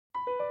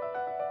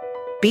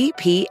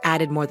BP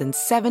added more than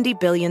 $70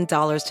 billion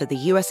to the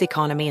U.S.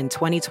 economy in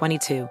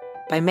 2022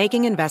 by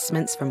making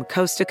investments from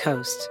coast to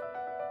coast.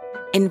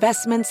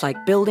 Investments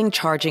like building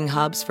charging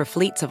hubs for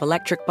fleets of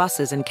electric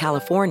buses in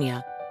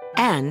California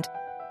and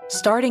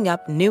starting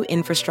up new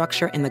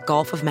infrastructure in the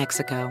Gulf of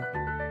Mexico.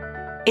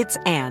 It's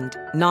and,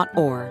 not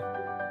or.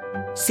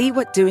 See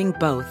what doing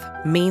both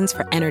means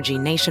for energy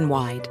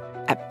nationwide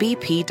at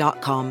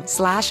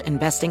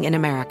bp.com/investing in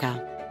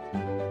America.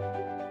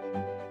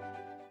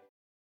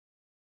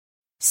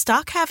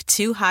 Stock have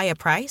too high a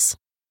price?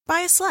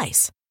 Buy a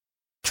slice.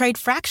 Trade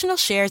fractional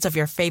shares of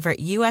your favorite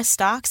U.S.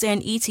 stocks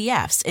and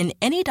ETFs in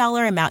any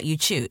dollar amount you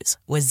choose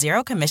with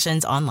zero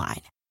commissions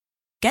online.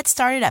 Get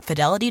started at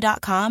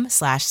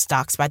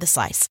Fidelity.com/stocks by the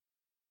slice.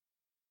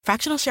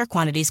 Fractional share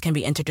quantities can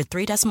be entered to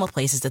 3 decimal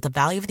places if the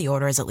value of the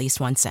order is at least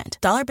 1 cent.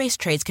 Dollar-based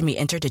trades can be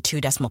entered to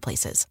 2 decimal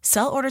places.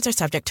 Sell orders are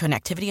subject to an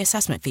activity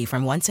assessment fee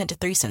from 1 cent to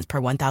 3 cents per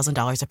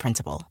 $1,000 of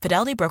principal.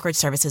 Fidelity Brokerage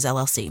Services,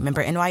 LLC.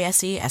 Member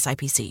NYSE,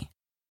 SIPC.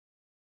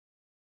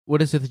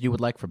 What is it that you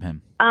would like from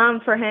him?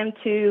 For him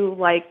to,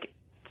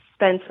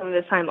 spend some of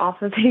his time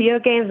off of video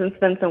games and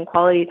spend some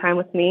quality time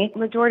with me.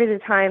 Majority of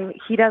the time,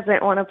 he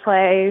doesn't want to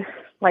play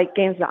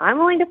games that I'm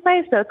willing to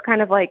play, so it's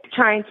kind of like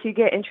trying to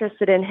get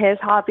interested in his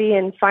hobby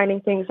and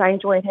finding things I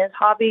enjoy in his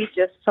hobby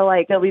just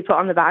to they'll be put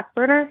on the back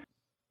burner.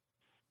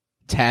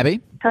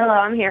 Tabby? Hello,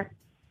 I'm here.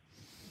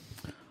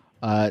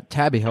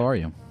 Tabby, how are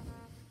you?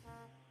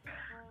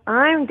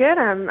 I'm good.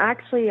 I'm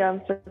actually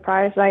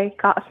surprised I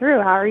got through.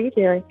 How are you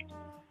doing?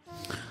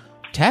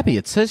 Tabby,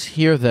 it says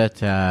here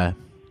that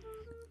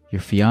your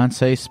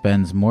fiancé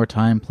spends more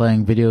time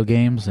playing video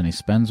games than he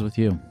spends with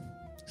you.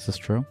 Is this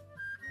true?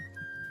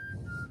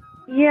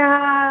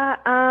 Yeah,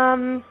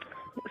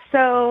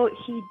 so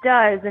he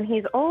does, and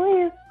he's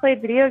always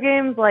played video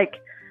games,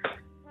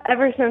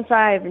 ever since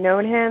I've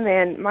known him,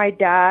 and my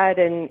dad,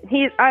 and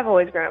I've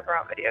always grown up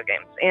around video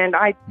games, and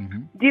I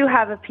do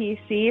have a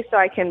PC, so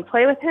I can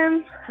play with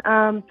him,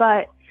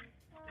 but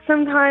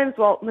sometimes,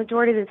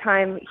 majority of the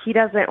time, he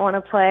doesn't want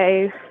to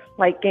play,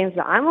 games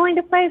that I'm willing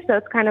to play, so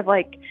it's kind of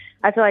I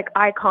feel like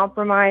I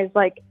compromise,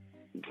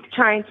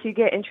 trying to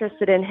get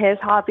interested in his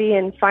hobby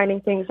and finding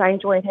things I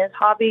enjoy in his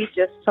hobby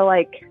just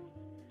to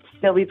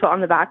still be put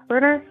on the back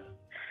burner.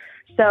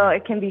 So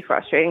it can be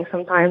frustrating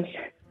sometimes.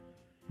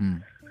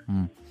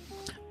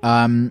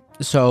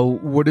 So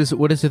what is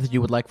it that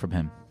you would like from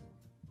him?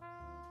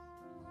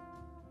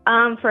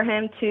 For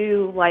him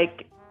to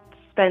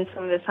spend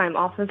some of his time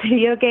off of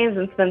video games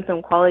and spend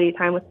some quality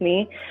time with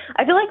me.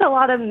 I feel like a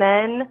lot of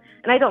men,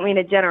 and I don't mean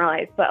to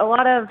generalize, but a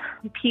lot of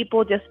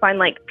people just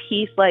find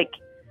peace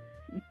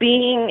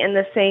being in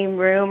the same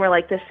room or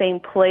the same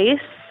place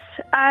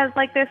as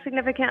their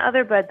significant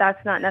other, but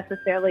that's not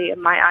necessarily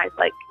in my eyes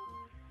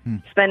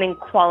spending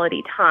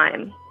quality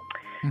time.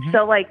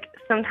 So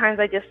sometimes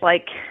I just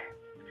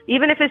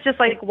even if it's just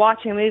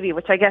watching a movie,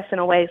 which I guess in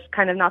a way is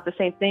kind of not the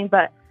same thing,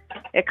 but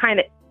it kind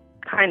of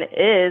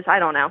is. I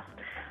don't know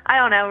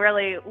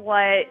really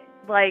what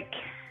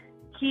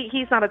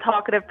he's not a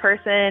talkative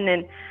person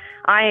and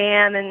I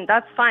am, and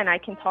that's fine. I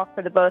can talk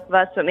for the both of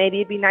us, but maybe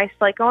it'd be nice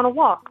to go on a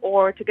walk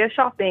or to go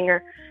shopping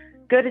or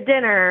go to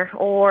dinner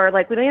or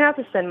we don't even have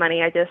to spend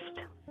money.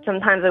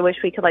 Sometimes I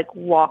wish we could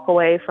walk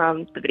away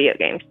from the video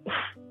games.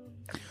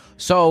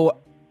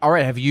 So, all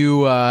right, have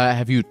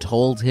you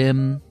told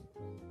him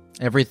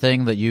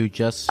everything that you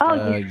just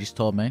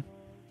told me?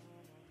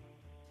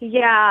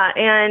 Yeah,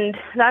 and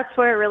that's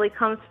where it really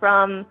comes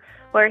from,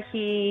 where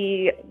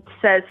he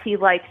says he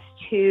likes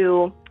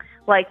to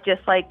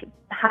just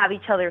have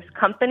each other's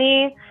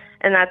company,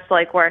 and that's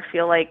where I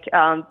feel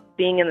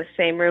being in the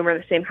same room or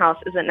the same house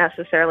isn't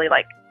necessarily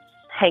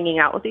hanging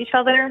out with each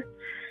other.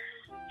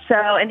 So,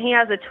 and he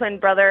has a twin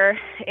brother,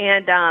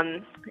 and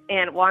I'm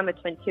a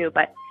twin too,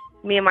 but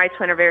me and my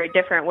twin are very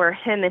different, where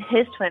him and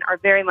his twin are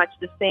very much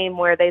the same,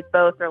 where they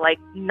both are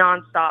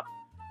nonstop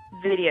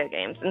video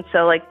games, and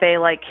so they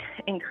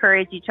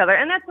encourage each other,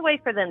 and that's a way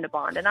for them to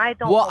bond. And I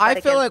don't. Well, I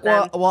feel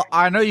well,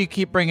 I know you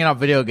keep bringing up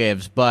video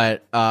games,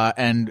 but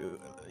and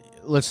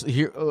let's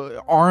hear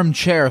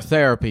armchair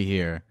therapy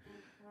here.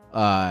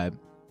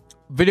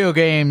 Video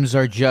games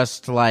are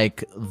just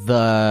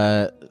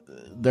they're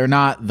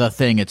not the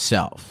thing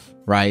itself,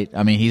 right?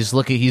 I mean, he's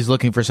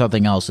looking for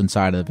something else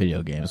inside of the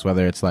video games,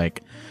 whether it's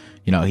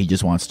he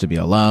just wants to be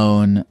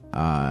alone.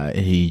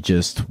 He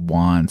just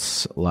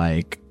wants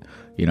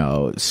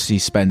he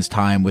spends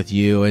time with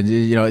you, and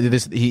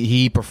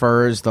he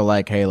prefers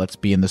the hey, let's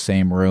be in the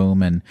same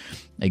room and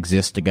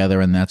exist together,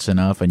 and that's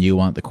enough. And you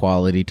want the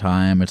quality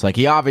time. It's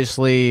he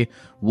obviously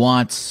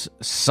wants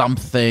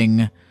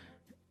something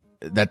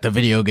that the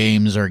video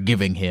games are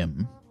giving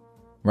him,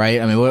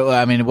 right?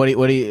 I mean, what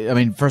do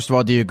you? First of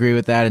all, do you agree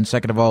with that? And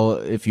second of all,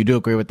 if you do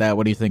agree with that,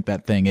 what do you think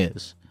that thing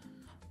is?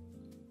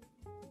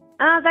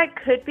 That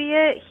could be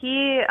it.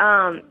 He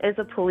is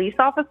a police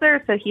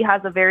officer, so he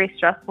has a very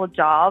stressful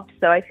job.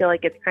 So I feel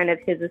it's kind of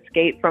his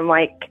escape from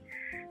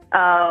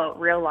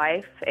real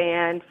life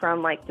and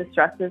from the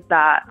stresses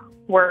that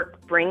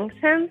work brings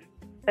him,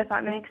 if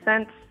that makes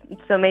sense.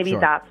 So maybe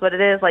that's what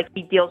it is. Like,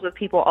 he deals with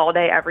people all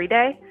day, every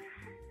day.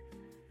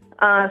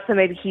 So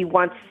maybe he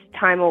wants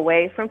time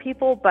away from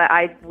people, but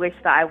I wish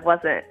that I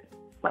wasn't,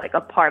 like,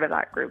 a part of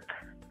that group.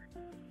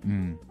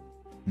 And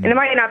it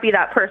might not be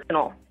that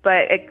personal,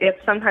 but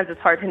sometimes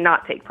it's hard to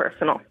not take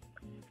personal.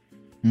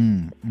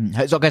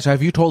 Okay, so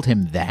have you told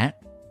him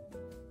that?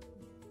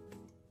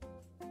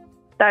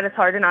 That it's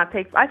hard to not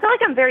take. I feel like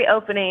I'm very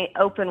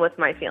open with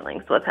my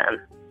feelings with him,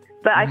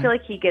 but I feel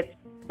like he gets,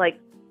 like,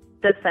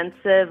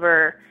 defensive,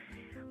 or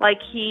like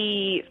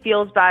he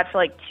feels bad for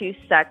like 2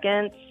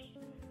 seconds.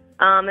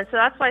 And so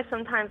that's why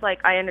sometimes, like,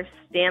 I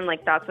understand,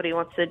 like, that's what he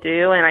wants to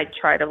do, and I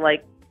try to,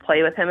 like,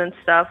 play with him and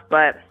stuff.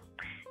 But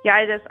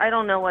yeah, I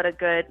don't know what a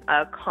good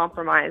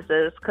compromise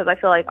is, because I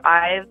feel like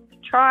I've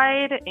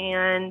tried,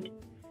 and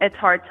it's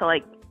hard to,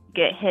 like,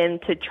 get him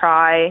to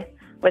try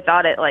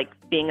without it, like,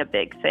 being a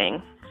big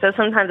thing. So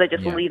sometimes I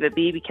just leave it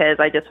be, because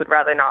I just would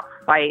rather not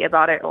fight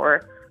about it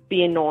or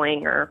be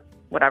annoying or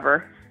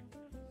whatever.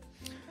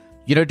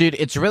 You know, dude,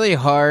 it's really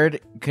hard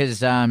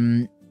because,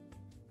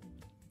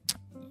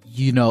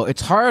 you know,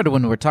 it's hard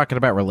when we're talking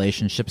about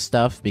relationship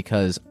stuff,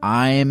 because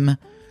I'm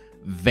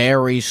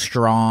very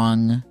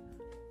strong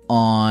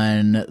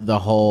on the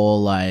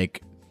whole,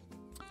 like,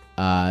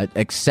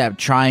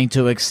 trying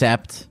to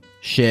accept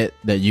shit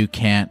that you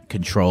can't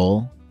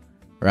control,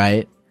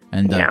 right?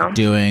 And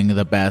doing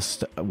the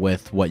best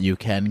with what you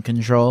can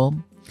control.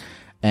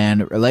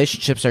 And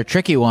relationships are a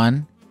tricky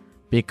one,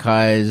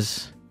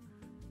 because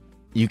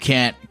you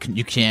can't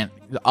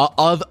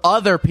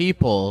other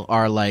people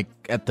are, like,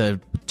 at the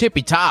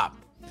tippy top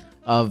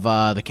of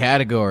the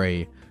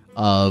category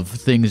of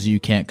things you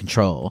can't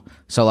control.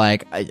 So,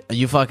 like,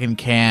 you fucking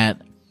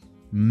can't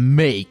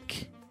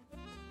make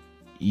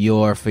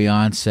your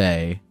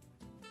fiance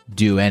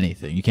do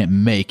anything. You can't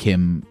make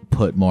him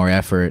put more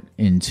effort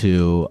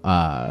into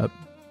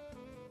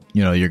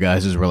you know, your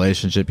guys'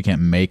 relationship. You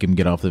can't make him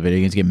get off the video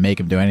games. You can't make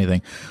him do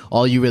anything.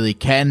 All you really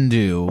can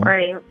do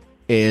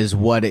is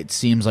what it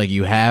seems like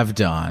you have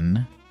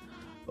done,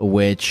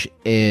 which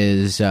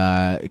is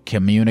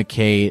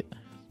communicate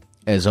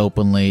as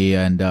openly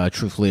and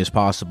truthfully as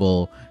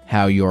possible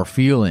how you're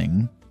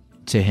feeling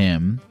to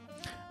him.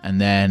 And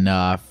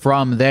then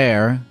from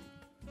there,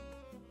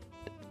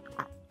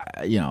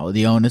 you know,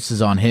 the onus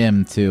is on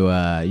him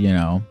to, you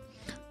know,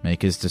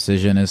 make his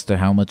decision as to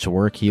how much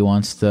work he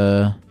wants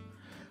to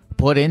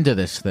put into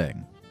this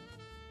thing,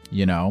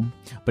 you know.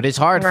 But it's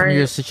hard for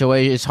your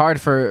situation. It's hard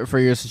for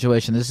your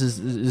situation. This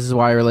is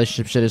why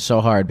relationship shit is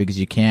so hard, because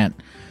you can't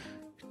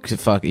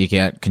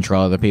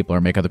control other people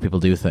or make other people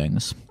do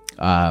things.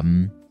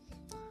 And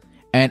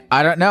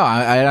I don't know.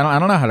 I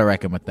don't know how to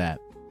reckon with that,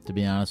 to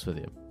be honest with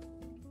you.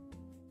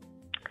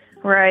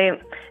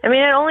 Right. I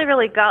mean, it only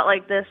really got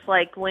like this,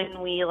 like,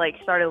 when we, like,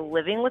 started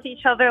living with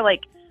each other.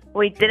 Like,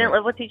 when we didn't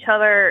live with each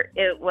other,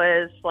 it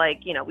was like,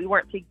 you know, we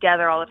weren't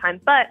together all the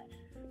time. But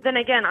then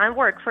again, I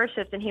work first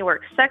shift and he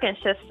works second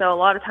shift, so a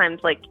lot of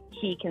times, like,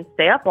 he can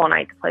stay up all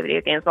night to play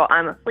video games while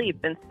I'm asleep.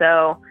 And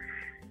so,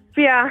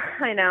 yeah,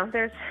 I know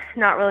there's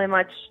not really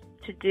much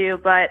to do,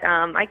 but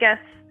I guess,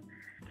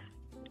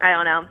 I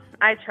don't know.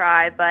 I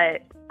try,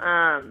 but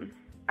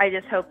I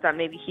just hope that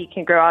maybe he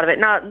can grow out of it.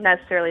 Not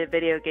necessarily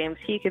video games.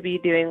 He could be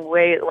doing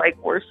way, like,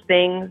 worse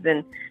things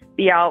and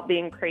be out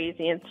being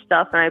crazy and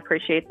stuff, and I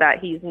appreciate that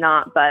he's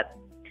not. But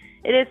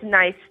it is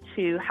nice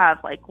to have,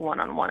 like,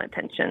 one-on-one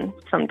attention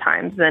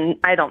sometimes. And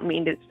I don't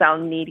mean to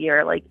sound needy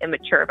or, like,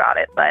 immature about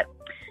it, but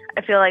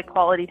I feel like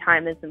quality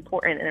time is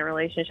important in a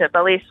relationship,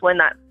 at least when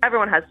that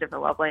everyone has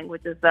different love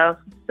languages, though.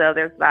 So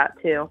there's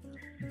that, too.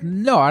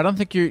 No, I don't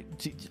think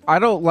I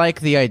don't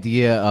like the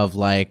idea of,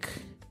 like,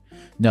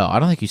 no, I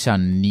don't think you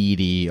sound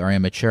needy or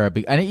immature.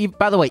 And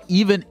by the way,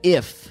 even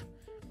if,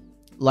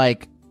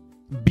 like,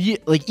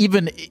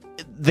 even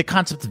the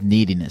concept of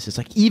neediness, it's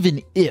like,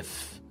 even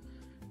if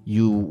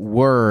you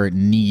were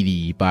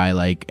needy by,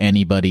 like,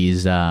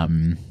 anybody's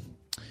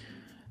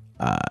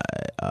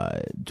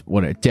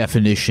what a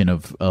definition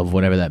of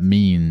whatever that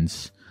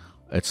means,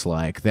 it's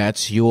like,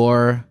 that's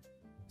your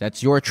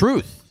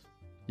truth.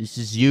 This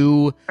is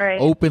you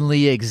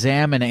openly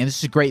examining, and this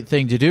is a great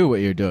thing to do. What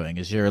you're doing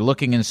is you're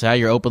looking inside,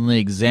 you're openly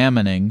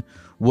examining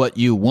what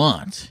you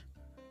want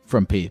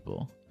from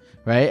people,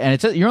 right?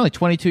 And you're only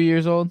 22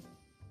 years old?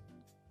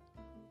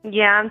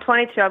 Yeah, I'm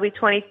 22. I'll be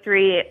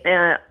 23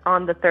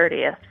 on the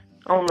 30th.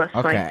 Almost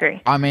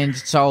 23. I mean,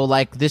 so,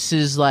 like, this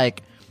is,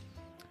 like,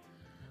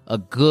 a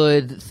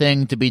good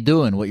thing to be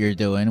doing what you're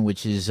doing,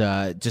 which is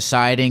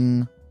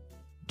deciding,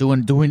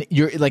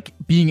 you're, like,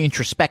 being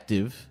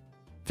introspective,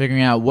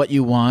 figuring out what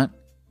you want,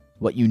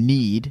 what you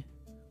need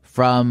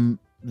from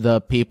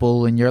the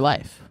people in your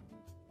life,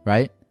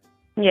 right?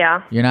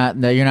 Yeah. You're not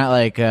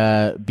like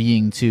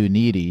being too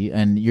needy,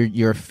 and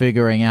you're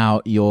figuring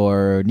out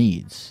your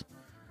needs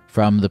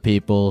from the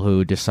people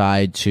who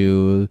decide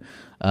to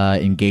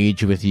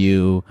engage with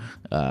you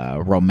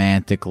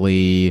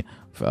romantically,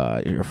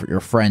 your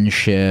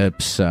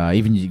friendships,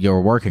 even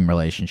your working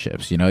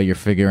relationships. You know, you're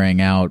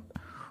figuring out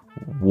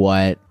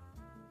what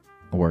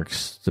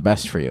works the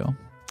best for you.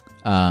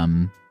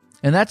 And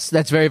And that's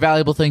a very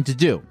valuable thing to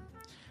do.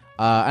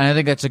 And I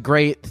think that's a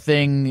great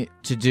thing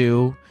to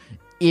do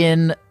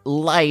in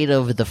light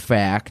of the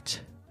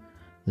fact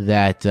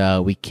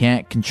that we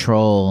can't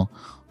control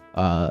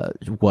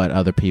what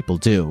other people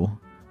do,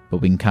 but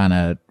we can kind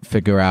of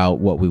figure out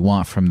what we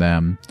want from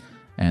them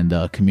and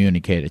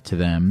communicate it to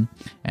them.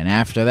 And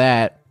after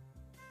that,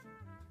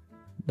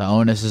 the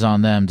onus is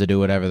on them to do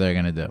whatever they're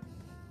going to do.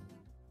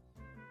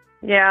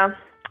 Yeah,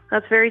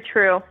 that's very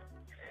true.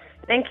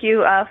 Thank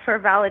you for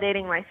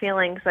validating my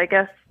feelings. I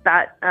guess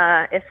that,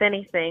 if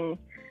anything,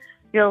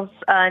 feels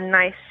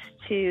nice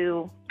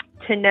to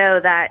know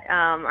that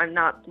I'm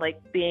not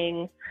like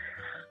being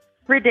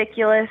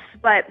ridiculous.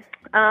 But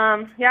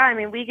yeah, I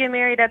mean, we get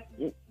married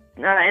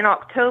in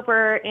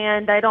October,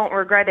 and I don't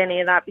regret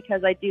any of that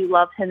because I do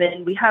love him,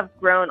 and we have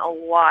grown a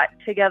lot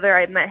together.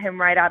 I met him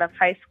right out of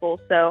high school,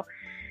 so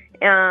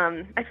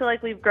I feel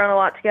like we've grown a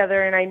lot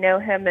together, and I know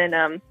him,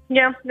 and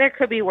yeah, there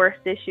could be worse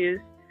issues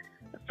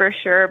for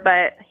sure,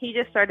 but he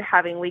just started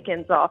having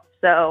weekends off,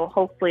 so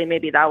hopefully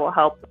maybe that will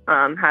help,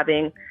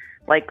 having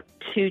like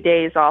 2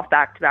 days off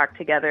back to back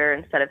together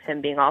instead of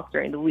him being off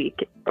during the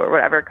week or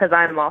whatever, because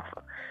I'm off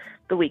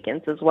the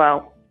weekends as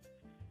well.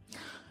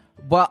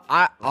 Well,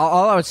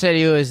 all I would say to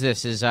you is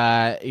this: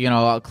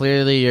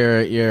 clearly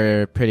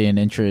you're pretty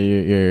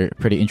you're a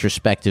pretty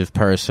introspective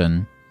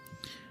person.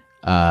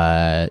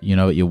 You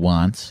know what you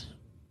want,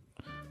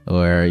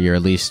 or you're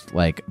at least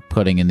like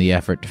putting in the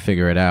effort to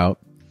figure it out.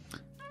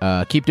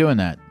 Keep doing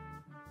that.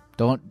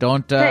 Don't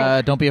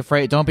be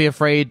afraid. Don't be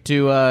afraid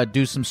to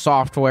do some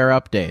software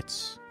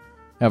updates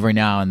every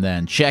now and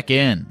then. Check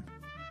in.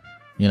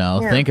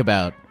 Think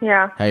about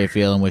how you're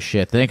feeling with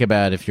shit. Think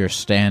about if your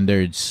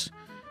standards,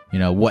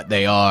 what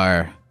they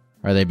are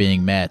they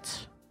being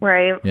met?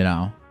 Right.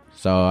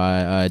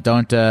 So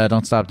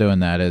don't stop doing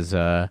that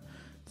as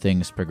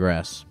things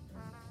progress.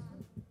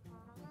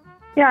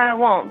 Yeah, I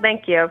won't.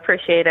 Thank you.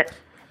 Appreciate it.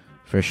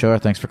 For sure.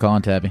 Thanks for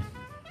calling, Tabby.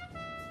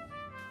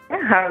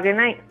 Yeah, have a good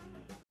night.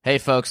 Hey,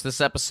 folks, this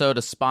episode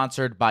is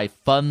sponsored by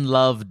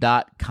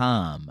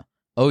funlove.com.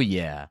 Oh,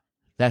 yeah,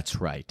 that's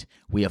right.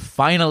 We have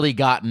finally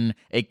gotten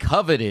a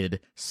coveted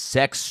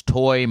sex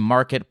toy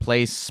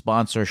marketplace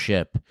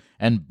sponsorship.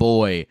 And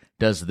boy,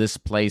 does this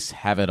place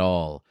have it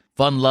all.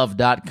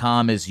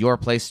 Funlove.com is your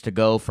place to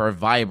go for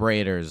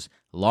vibrators,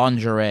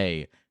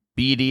 lingerie,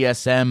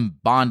 BDSM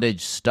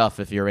bondage stuff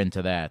if you're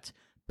into that,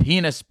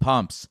 penis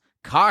pumps,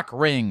 cock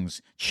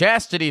rings,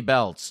 chastity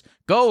belts.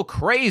 Go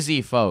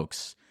crazy,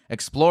 folks.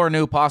 Explore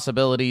new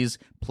possibilities,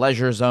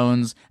 pleasure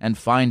zones, and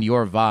find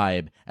your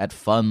vibe at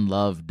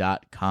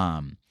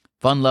funlove.com.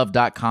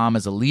 Funlove.com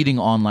is a leading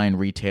online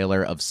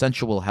retailer of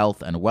sensual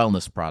health and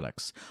wellness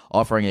products,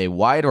 offering a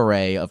wide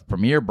array of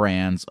premier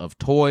brands of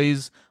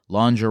toys,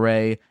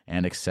 lingerie,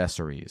 and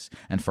accessories.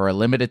 And for a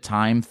limited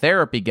time,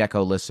 Therapy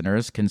Gecko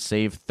listeners can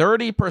save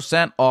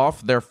 30%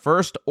 off their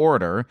first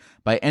order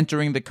by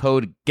entering the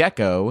code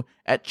GECKO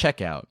at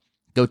checkout.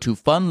 Go to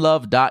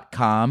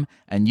funlove.com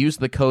and use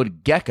the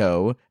code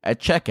GECKO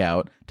at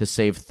checkout to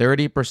save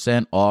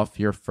 30% off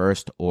your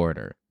first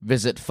order.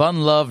 Visit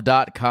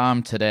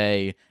funlove.com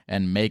today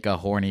and make a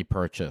horny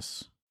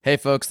purchase. Hey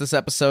folks, this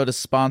episode is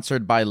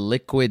sponsored by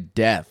Liquid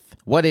Death.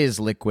 What is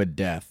Liquid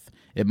Death?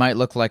 It might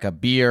look like a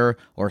beer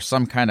or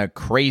some kind of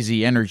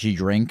crazy energy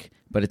drink,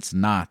 but it's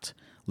not.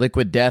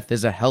 Liquid Death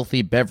is a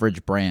healthy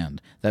beverage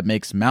brand that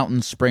makes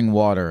mountain spring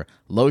water,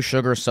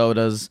 low-sugar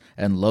sodas,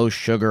 and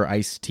low-sugar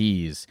iced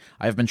teas.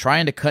 I've been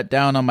trying to cut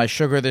down on my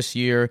sugar this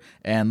year,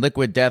 and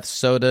Liquid Death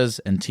sodas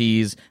and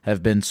teas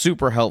have been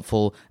super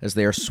helpful as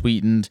they are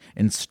sweetened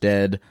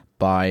instead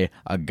by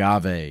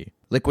agave.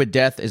 Liquid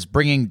Death is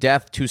bringing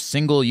death to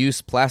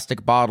single-use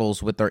plastic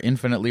bottles with their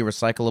infinitely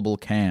recyclable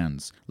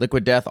cans.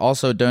 Liquid Death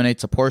also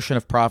donates a portion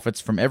of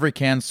profits from every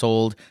can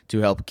sold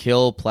to help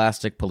kill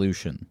plastic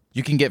pollution.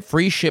 You can get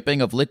free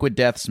shipping of Liquid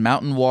Death's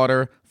mountain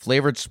water,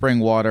 flavored spring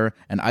water,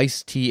 and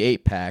iced tea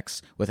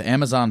 8-packs with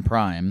Amazon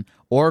Prime,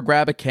 or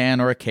grab a can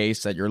or a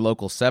case at your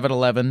local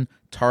 7-Eleven,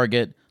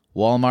 Target,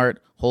 Walmart,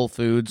 Whole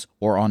Foods,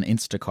 or on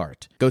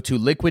Instacart. Go to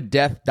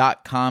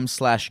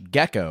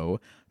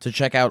liquiddeath.com/gecko to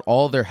check out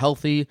all their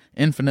healthy,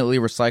 infinitely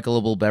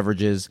recyclable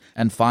beverages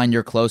and find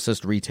your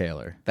closest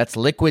retailer. That's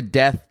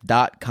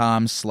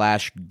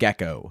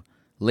liquiddeath.com/gecko.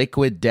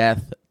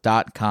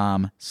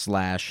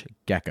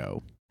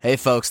 liquiddeath.com/gecko. Hey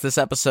folks, this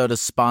episode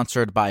is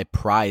sponsored by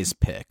Prize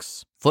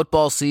Picks.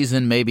 Football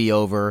season may be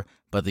over,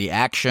 but the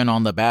action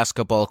on the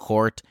basketball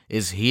court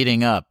is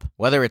heating up.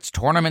 Whether it's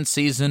tournament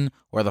season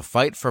or the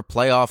fight for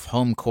playoff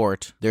home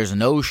court, there's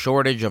no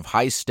shortage of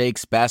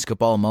high-stakes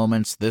basketball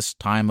moments this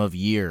time of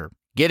year.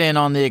 Get in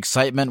on the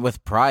excitement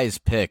with Prize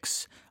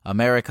Picks,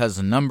 America's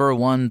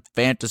 #1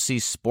 fantasy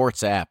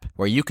sports app,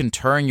 where you can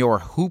turn your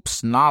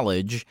hoops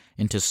knowledge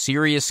into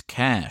serious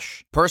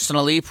cash.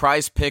 Personally,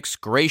 Prize Picks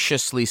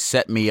graciously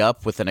set me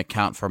up with an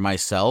account for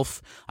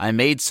myself. I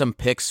made some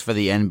picks for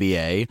the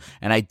NBA,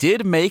 and I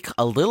did make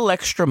a little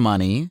extra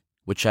money,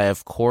 which I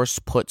of course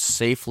put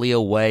safely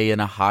away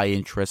in a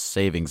high-interest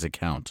savings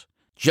account.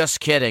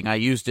 Just kidding, I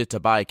used it to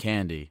buy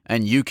candy.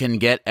 And you can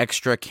get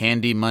extra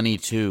candy money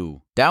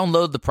too.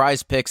 Download the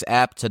Prize Picks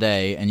app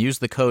today and use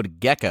the code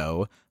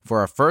GECKO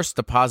for a first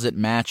deposit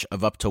match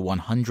of up to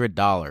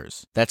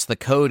 $100. That's the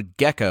code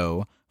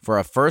GECKO for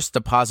a first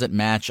deposit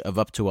match of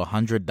up to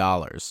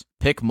 $100.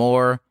 Pick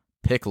more,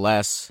 pick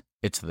less.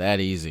 It's that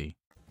easy.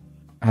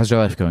 How's your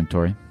life going,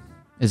 Tori?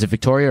 Is it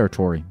Victoria or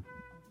Tori?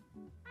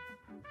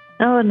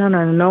 Oh, no.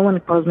 No one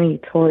calls me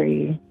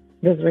Tori.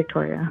 Just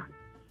Victoria.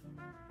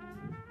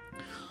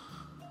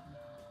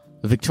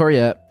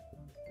 Victoria,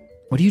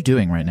 what are you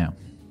doing right now?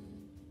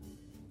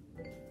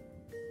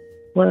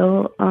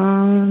 Well,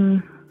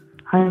 I'm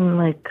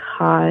like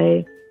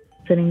high,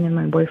 sitting in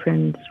my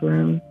boyfriend's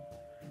room.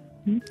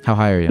 How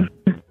high are you?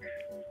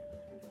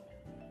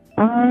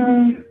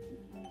 I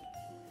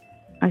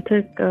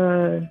took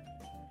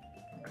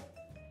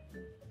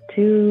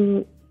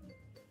two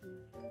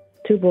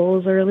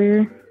bowls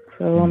earlier,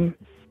 so I'm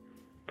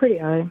pretty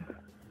high.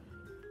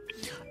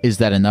 Is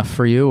that enough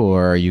for you,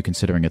 or are you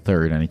considering a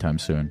third anytime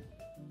soon?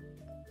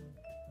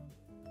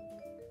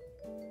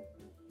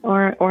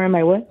 Or am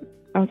I what?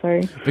 I'm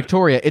sorry.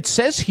 Victoria, it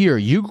says here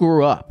you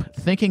grew up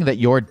thinking that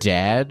your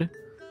dad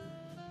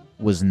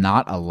was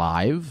not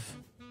alive,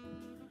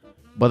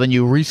 but then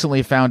you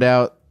recently found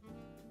out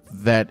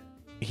that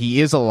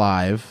he is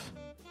alive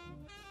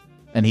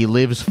and he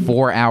lives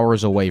 4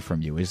 hours away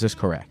from you. Is this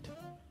correct?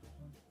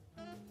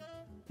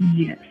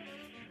 Yes.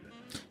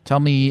 Tell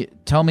me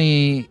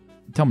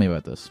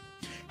about this.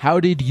 How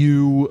did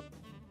you?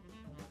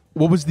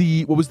 What was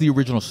the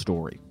original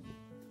story?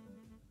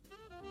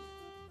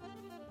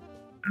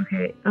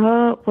 Okay.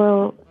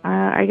 Well,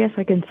 I guess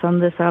I can sum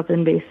this up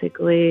in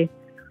basically,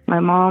 my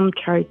mom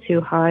tried to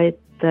hide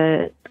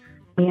that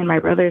me and my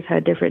brothers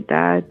had different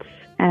dads,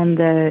 and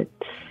that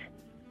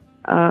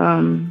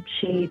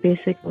she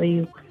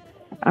basically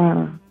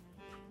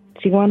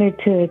she wanted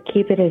to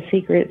keep it a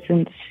secret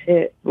since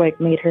it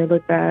like made her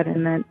look bad,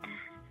 and that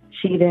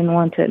she didn't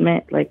want to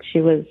admit like she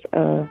was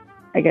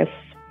I guess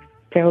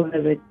failed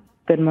as a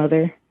good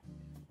mother.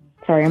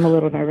 Sorry, I'm a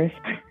little nervous.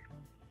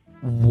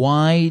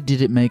 Why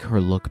did it make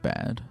her look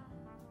bad?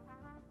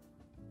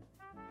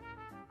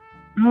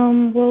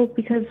 Well,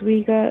 because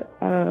we got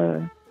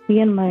me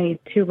and my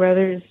two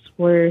brothers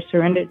were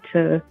surrendered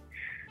to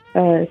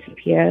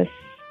CPS,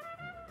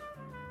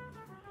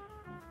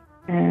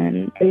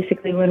 and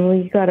basically when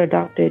we got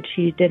adopted,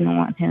 she didn't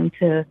want him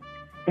to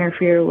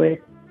interfere with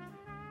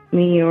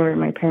me or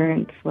my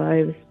parents'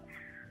 lives.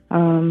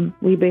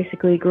 We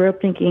basically grew up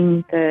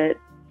thinking that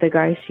the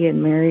guy she had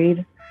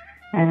married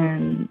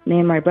and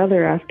named my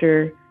brother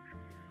after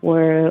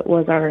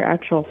was our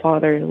actual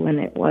father when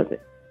it wasn't.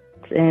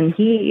 And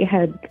he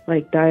had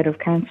like died of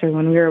cancer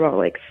when we were about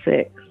like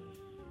 6.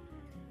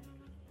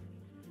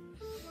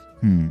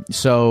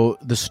 So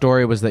the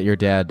story was that your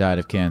dad died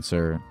of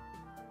cancer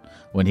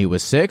when he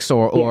was 6,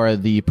 or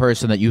the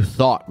person that you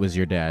thought was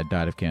your dad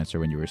died of cancer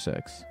when you were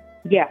 6?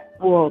 Yeah.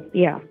 Well,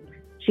 yeah.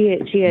 She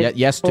had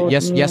yes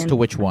to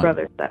which one?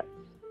 Brother that.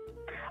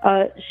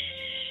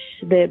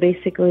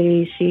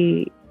 Basically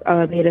she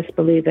made us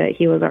believe that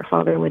he was our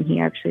father when he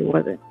actually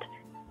wasn't.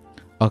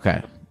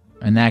 Okay.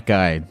 And that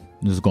guy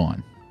is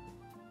gone.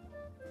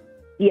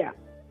 Yeah.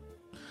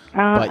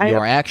 But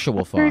your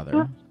actual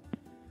father,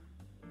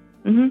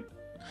 you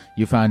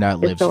found out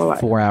lives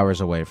 4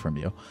 hours away from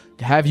you.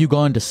 Have you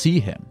gone to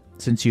see him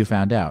since you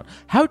found out?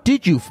 How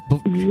did you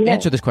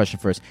answer this question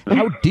first?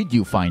 How did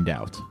you find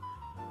out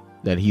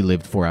that he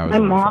lived 4 hours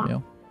away from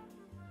you?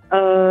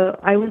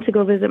 I went to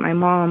go visit my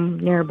mom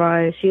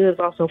nearby. She lives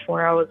also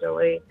 4 hours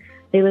away.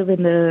 They live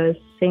in the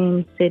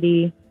same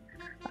city.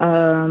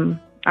 I'm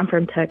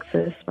from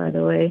Texas, by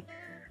the way.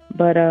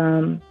 But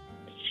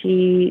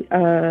she,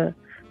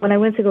 when I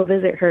went to go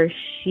visit her,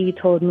 she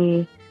told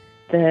me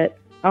that.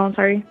 Oh, I'm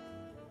sorry.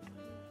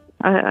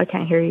 I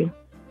can't hear you.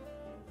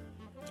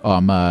 Oh,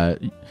 I'm not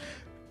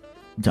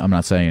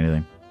saying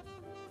anything.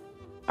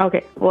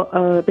 Okay.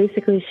 Well,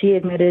 basically, she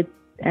admitted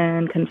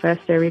and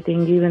confessed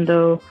everything, even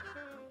though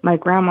my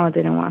grandma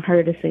didn't want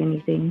her to say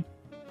anything.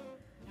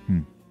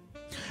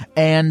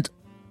 And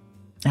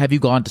have you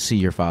gone to see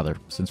your father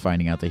since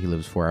finding out that he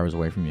lives 4 hours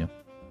away from you?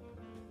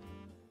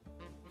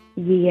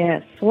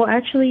 Yes. Well,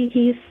 actually,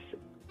 he's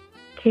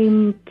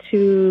came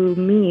to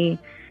me.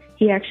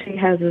 He actually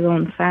has his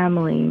own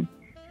family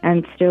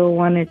and still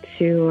wanted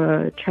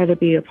to try to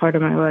be a part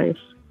of my life,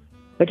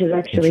 which is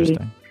actually,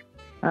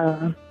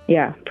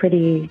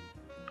 pretty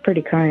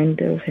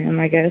kind of him,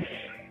 I guess.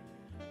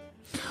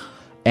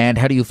 And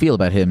how do you feel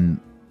about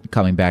him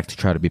coming back to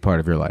try to be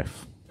part of your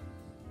life?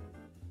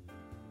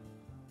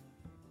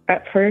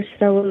 At first,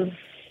 I was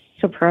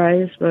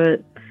surprised,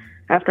 but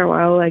after a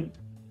while, I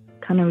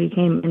kind of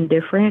became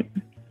indifferent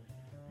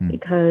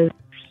because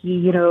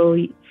he,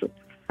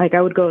 like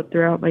I would go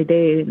throughout my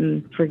day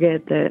and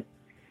forget that,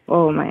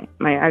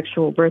 my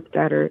actual birth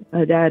dad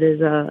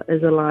is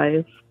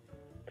alive.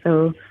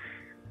 So,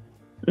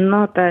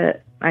 not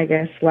that, I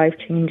guess,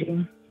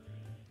 life-changing.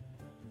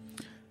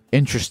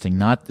 Interesting.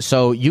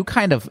 So you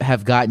kind of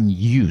have gotten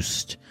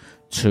used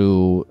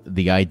to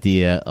the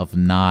idea of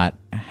not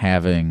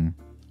having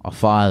a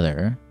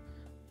father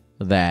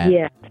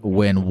that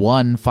when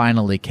one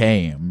finally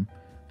came,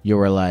 you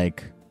were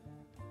like,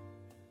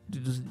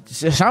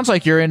 it sounds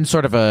like you're in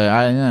sort of a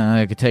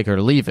I could take her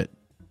or leave it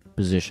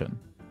position.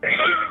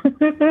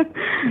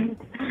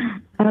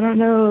 I don't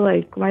know,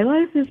 like, my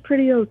life is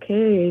pretty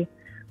okay.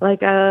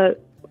 Like,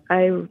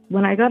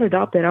 when I got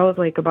adopted, I was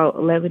like about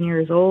 11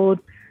 years old.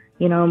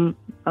 You know,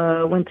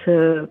 went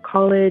to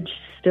college,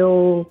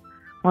 still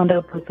wound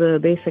up with a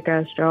basic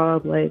ass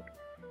job. Like,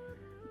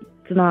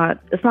 it's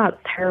not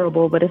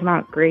terrible, but it's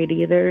not great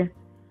either.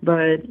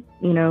 But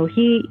you know,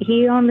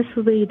 he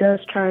honestly does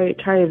try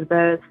his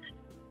best.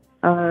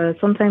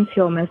 Sometimes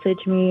he'll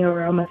message me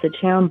or I'll message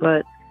him,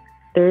 but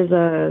there's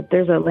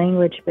a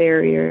language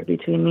barrier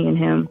between me and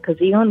him because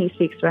he only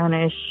speaks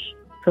Spanish,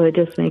 so it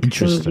just makes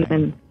things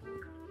even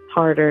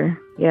harder.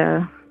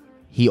 Yeah.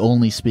 He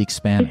only speaks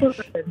Spanish.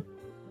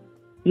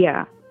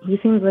 Yeah, he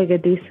seems like a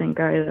decent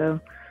guy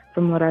though,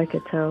 from what I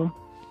could tell.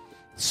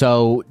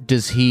 So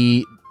does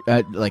he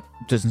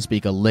doesn't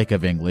speak a lick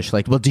of English?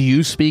 Like, well, do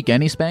you speak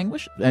any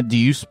Spanglish? Do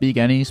you speak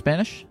any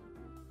Spanish?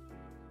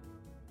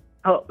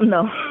 Oh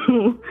no,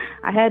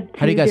 I had.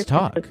 How do you guys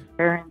talk?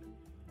 Parents.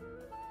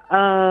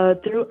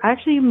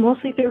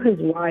 Mostly through his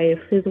wife.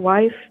 His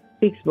wife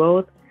speaks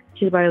both.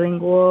 She's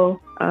bilingual,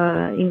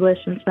 English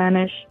and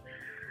Spanish,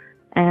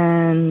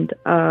 and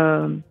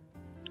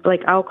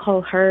like I'll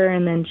call her,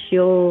 and then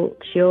she'll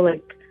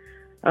like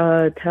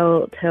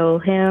tell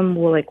him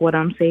like what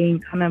I'm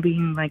saying, kind of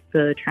being like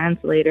the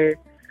translator.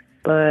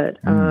 But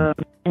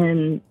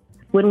and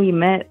when we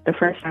met the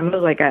first time, it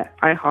was like at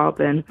IHOP,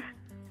 and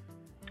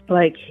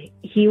like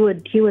he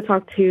would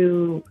talk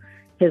to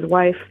his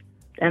wife,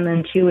 and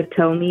then she would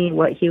tell me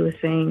what he was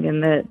saying,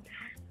 and that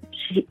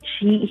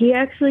he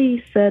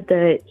actually said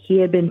that he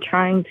had been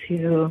trying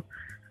to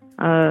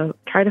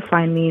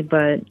find me,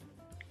 but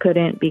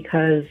couldn't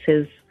because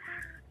his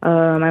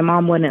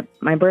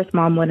my birth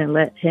mom wouldn't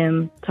let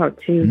him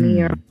talk to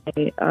me or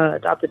my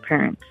adopted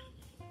parents.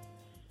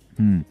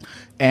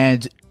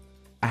 And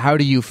how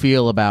do you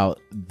feel about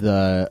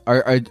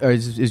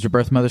is your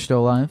birth mother still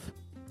alive?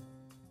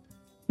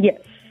 Yes.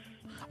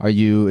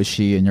 Is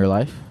she in your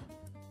life?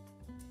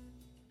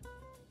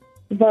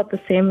 About the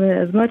same,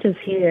 as much as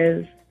he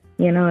is.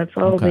 You know, it's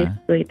all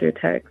basically through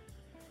text.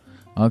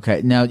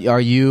 Okay. Now,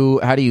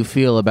 how do you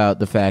feel about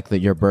the fact that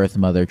your birth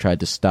mother tried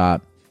to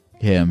stop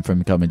him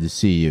from coming to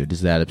see you?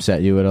 Does that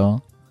upset you at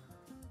all?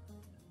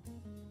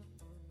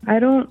 I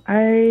don't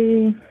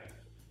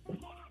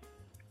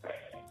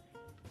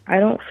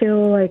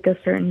feel like a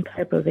certain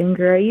type of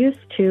anger. I used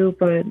to,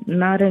 but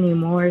not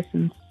anymore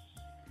since,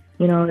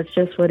 you know, it's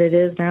just what it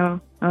is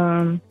now.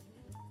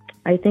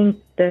 I think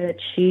that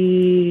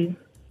she's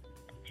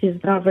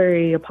not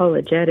very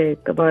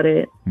apologetic about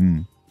it,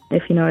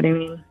 if you know what I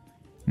mean.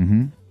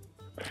 Mm-hmm.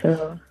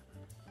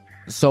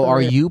 So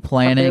are you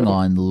planning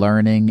on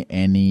learning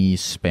any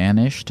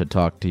Spanish to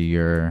talk to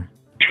your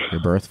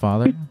birth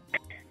father?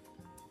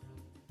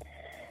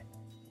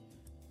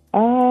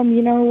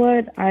 You know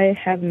what? I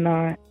have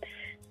not.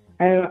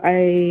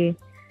 I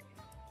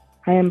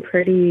am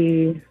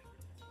pretty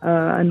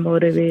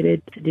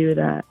unmotivated to do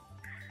that.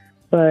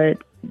 But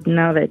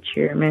now that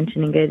you're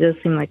mentioning it, it does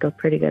seem like a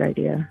pretty good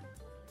idea.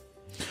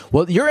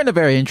 Well, you're in a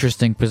very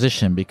interesting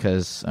position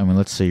because, I mean,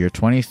 let's see, you're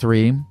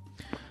 23,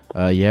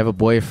 you have a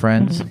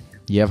boyfriend,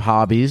 you have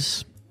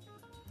hobbies,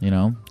 you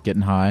know,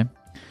 getting high.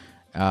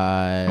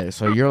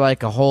 So you're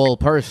like a whole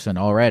person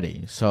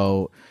already.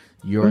 So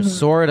you're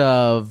sort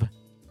of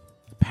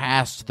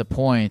past the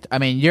point. I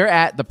mean, you're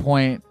at the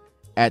point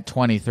at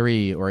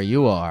 23 where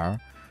you are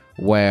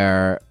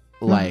where,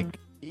 like,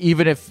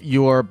 even if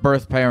your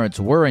birth parents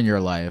were in your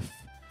life,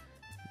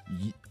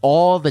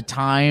 all the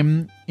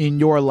time in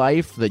your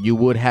life that you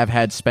would have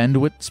had spent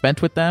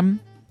with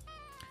them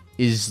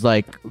is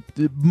like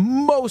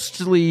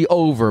mostly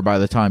over by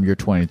the time you're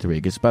 23.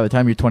 Because by the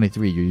time you're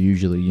 23, you're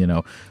usually, you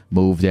know,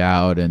 moved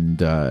out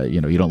and, you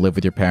know, you don't live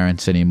with your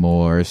parents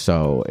anymore.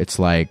 So it's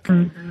like,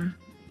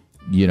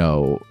 you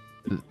know,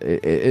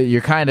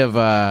 you're kind of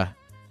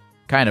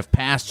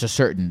past a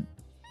certain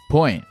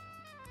point,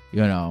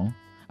 you know.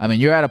 I mean,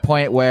 you're at a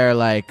point where,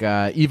 like,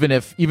 even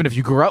if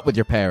you grew up with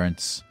your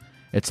parents,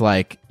 it's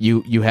like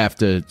you have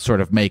to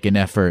sort of make an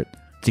effort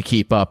to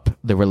keep up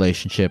the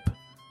relationship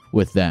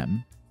with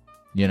them,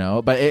 you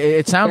know. But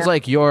it sounds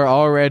like you're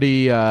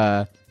already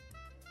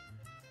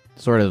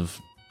sort of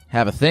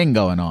have a thing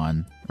going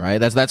on, right?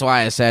 That's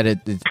why I said it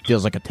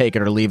feels like a take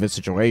it or leave it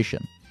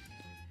situation.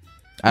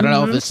 I don't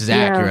know if this is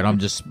accurate. I'm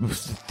just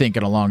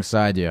thinking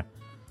alongside you.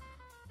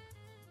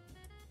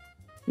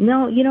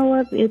 No, you know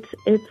what?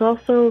 It's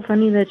also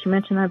funny that you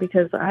mentioned that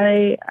because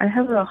I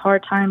have a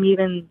hard time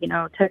even, you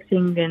know,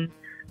 texting and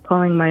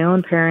calling my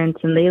own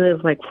parents, and they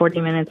live like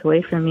 40 minutes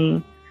away from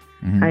me.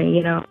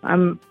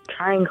 I'm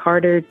trying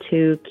harder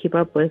to keep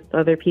up with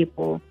other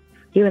people,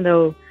 even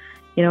though,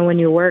 you know, when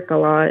you work a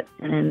lot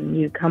and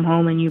you come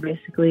home and you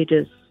basically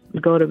just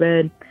go to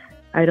bed,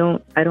 I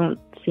don't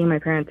see my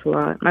parents a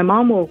lot. My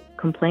mom will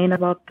complain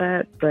about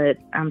that, but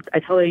I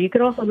tell her, you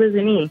could also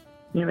visit me.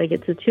 You know, like,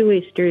 it's a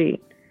two-way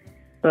street.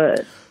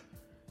 But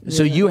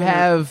so you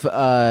have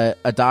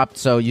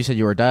so you said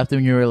you were adopted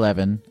when you were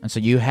 11, and so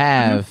you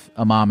have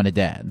a mom and a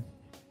dad.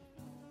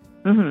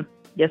 Mm-hmm.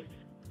 Yes.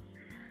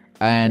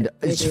 And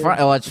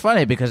it's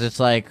funny because it's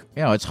like,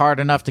 you know, it's hard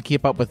enough to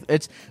keep up with.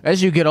 It's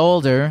as you get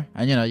older,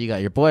 and you know, you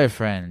got your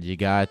boyfriend, you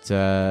got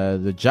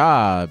the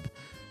job,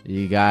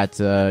 you got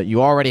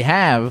you already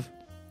have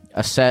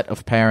a set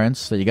of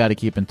parents that you got to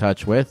keep in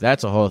touch with.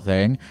 That's a whole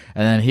thing.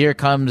 And then here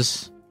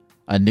comes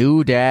a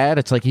new dad.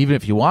 It's like, even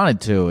if you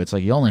wanted to, it's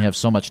like you only have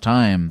so much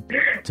time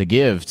to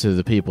give to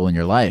the people in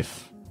your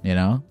life, you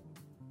know?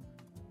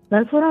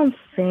 That's what I'm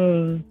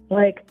saying.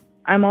 Like,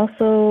 I'm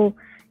also,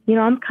 you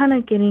know, I'm kind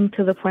of getting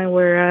to the point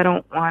where I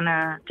don't want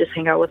to just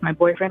hang out with my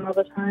boyfriend all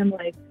the time.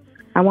 Like,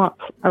 I want,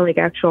 like,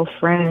 actual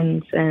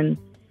friends and,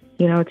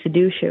 you know, to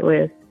do shit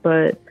with.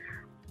 But,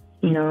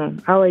 you know,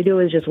 all I do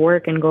is just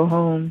work and go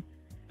home,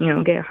 you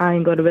know, get high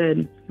and go to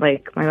bed.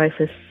 Like, my life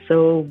is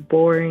so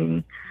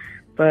boring.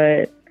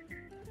 But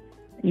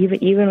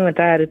even with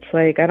that, it's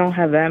like I don't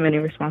have that many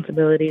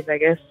responsibilities. I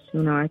guess,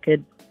 you know, I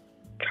could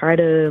try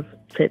to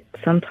fit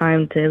some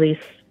time to at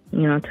least,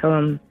 you know, tell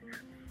him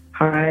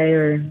hi,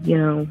 or, you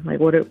know, like,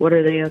 what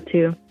are they up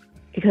to?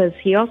 Because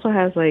he also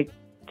has like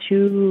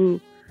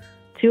two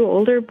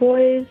older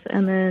boys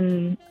and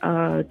then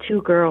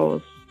 2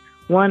 girls.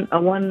 One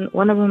of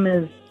them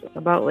is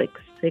about like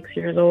 6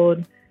 years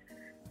old,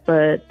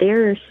 but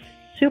they're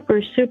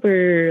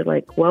super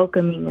like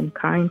welcoming and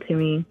kind to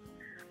me.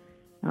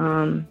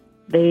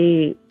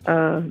 They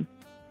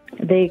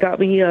got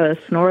me a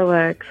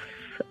Snorlax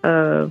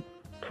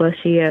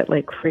plushie at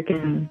like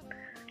freaking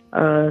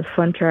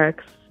Fun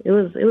Tracks. It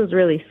was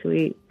really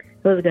sweet.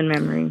 It was a good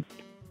memory.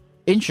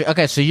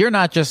 Okay, so you're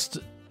not just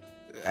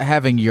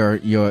having your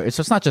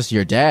it's not just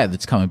your dad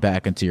that's coming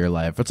back into your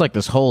life. It's like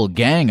this whole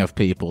gang of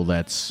people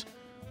that's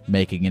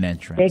making an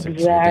entrance. Exactly.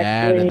 It's your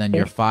dad, and then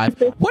your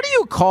 5. What do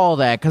you call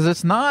that? Because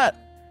it's not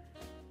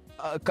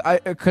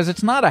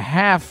a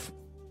half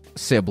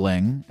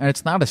sibling and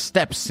it's not a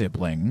step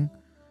sibling.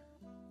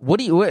 What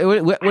do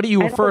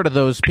you refer to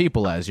those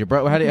people as? Your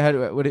bro?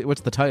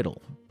 What's the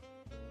title?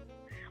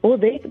 Well,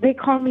 they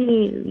call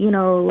me, you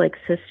know, like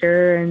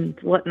sister and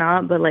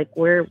whatnot, but like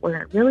we're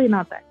really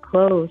not that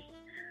close.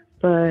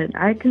 But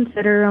I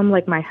consider them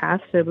like my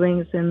half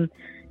siblings, and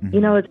you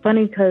know, it's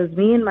funny because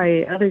me and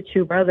my other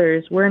 2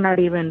 brothers, we're not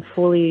even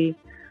fully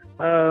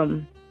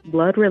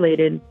blood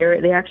related.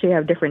 They actually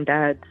have different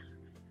dads,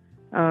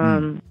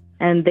 and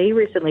they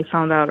recently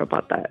found out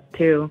about that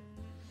too.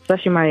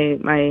 Especially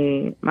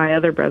my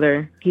other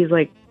brother, he's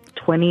like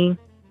 20,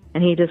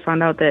 and he just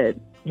found out that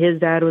his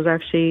dad was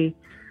actually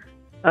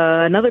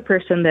another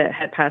person that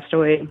had passed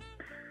away.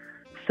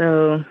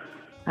 So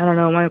I don't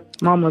know. My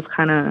mom was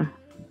kind of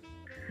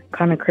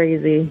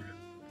crazy.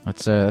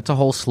 That's a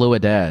whole slew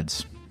of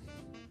dads.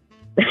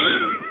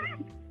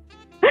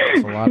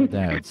 It's a lot of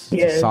dads.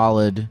 It's a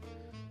solid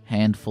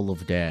handful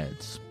of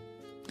dads.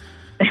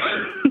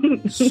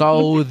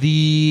 So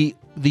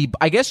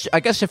I guess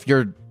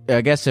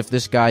if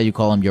this guy, you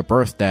call him your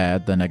birth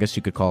dad, then I guess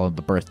you could call him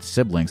the birth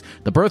siblings.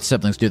 The birth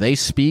siblings, do they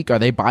speak? Are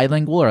they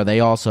bilingual, or are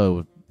they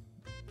also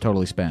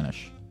totally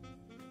Spanish?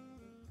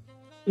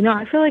 You know,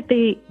 I feel like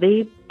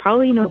they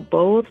probably know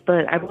both,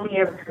 but I've only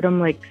ever heard them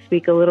like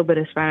speak a little bit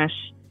of Spanish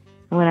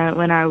when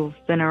I've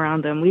been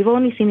around them. We've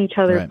only seen each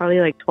other probably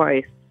like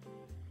twice.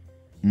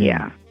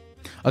 Yeah.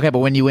 Okay, but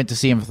when you went to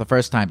see him for the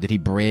first time, did he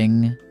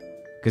bring?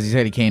 Because he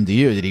said he came to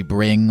you. Did he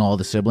bring all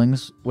the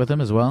siblings with him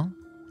as well?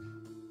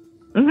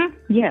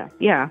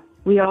 Yeah.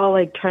 We all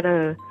like try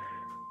to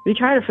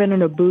fit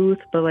in a booth,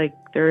 but like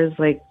there's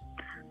like,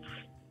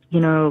 you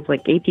know,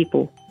 like 8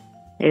 people.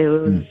 It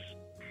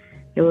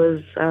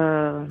was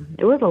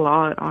a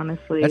lot,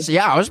 honestly.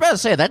 I was about to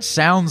say, that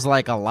sounds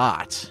like a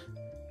lot.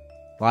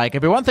 Like,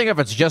 it'd be one thing if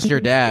it's just your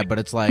dad, but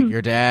it's like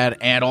your dad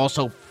and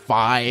also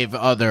 5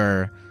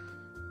 other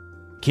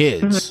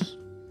kids.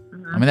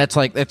 I mean, that's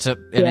an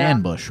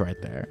ambush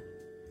right there.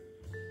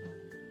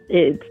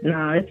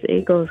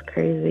 It goes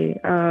crazy.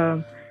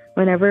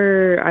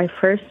 Whenever I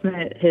first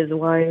met his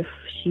wife,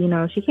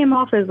 she came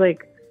off as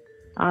like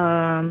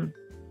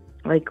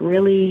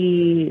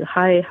really,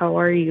 hi, how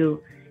are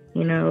you?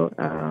 You know,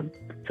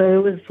 so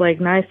it was like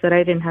nice that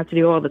I didn't have to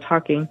do all the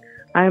talking.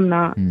 I'm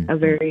not a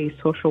very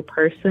social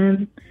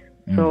person,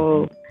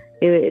 so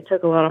it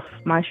took a lot off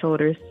my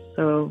shoulders.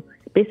 So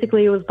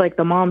basically, it was like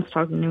the moms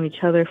talking to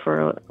each other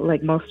for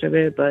like most of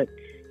it. But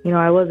you know,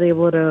 I was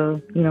able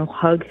to, you know,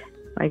 hug,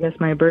 I guess,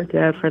 my birth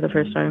dad for the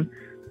first time.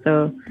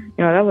 So you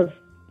know, that was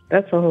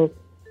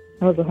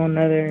a whole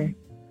nother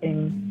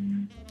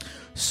thing.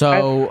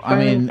 So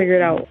I mean,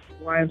 figured out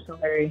why I'm so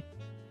hairy.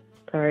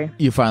 Sorry.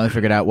 You finally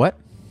figured out what?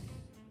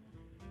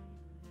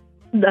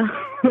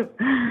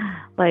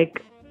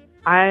 Like,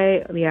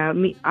 I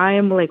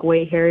am like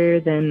way hairier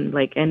than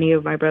like any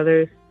of my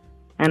brothers,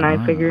 and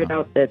I figured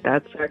out that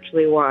that's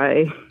actually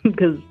why,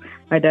 because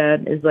my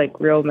dad is like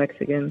real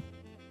Mexican.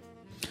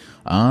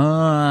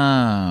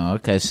 Okay.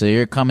 Okay, so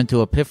you're coming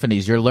to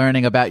epiphanies. You're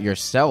learning about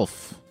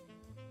yourself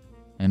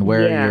and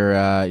where your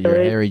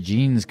hairy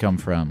genes come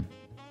from.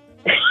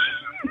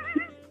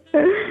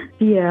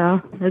 Yeah,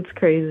 it's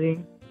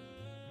crazy.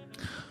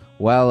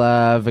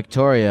 Well,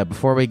 Victoria,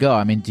 before we go,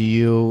 I mean, do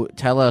you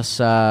tell us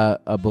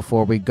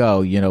before we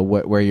go,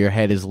 where your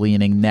head is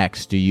leaning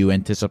next? Do you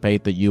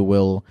anticipate that you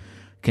will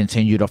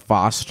continue to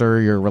foster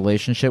your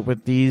relationship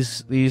with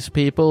these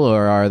people,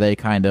 or are they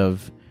kind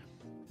of,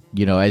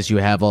 as you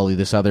have all of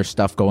this other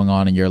stuff going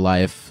on in your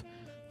life,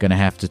 gonna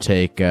have to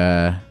take,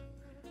 a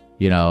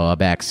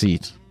back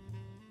seat?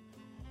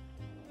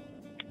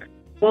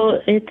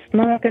 Well, it's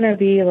not going to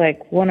be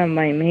like one of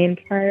my main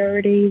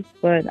priorities,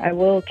 but I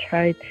will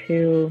try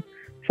to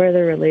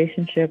further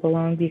relationship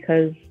along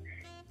because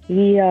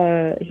he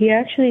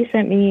actually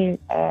sent me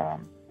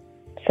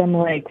some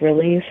like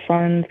relief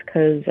funds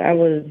because I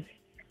was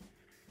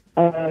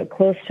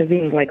close to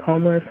being like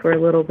homeless for a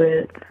little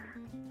bit,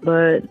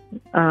 but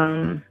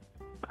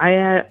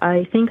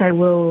I think I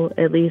will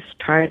at least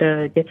try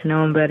to get to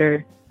know him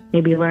better,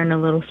 maybe learn a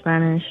little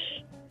Spanish.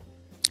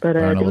 But,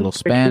 learn a little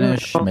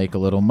Spanish, make a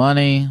little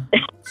money.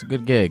 It's a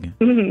good gig.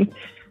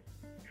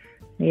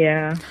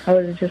 Yeah,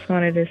 I just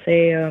wanted to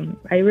say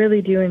I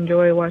really do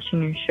enjoy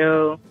watching your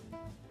show,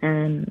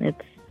 and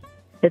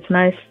it's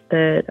nice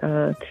that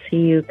to see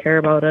you care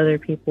about other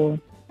people.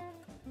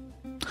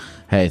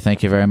 Hey,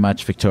 thank you very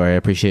much, Victoria. I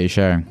appreciate you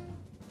sharing.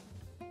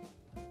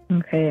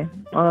 Okay,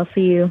 I'll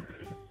see you.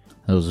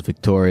 That was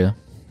Victoria.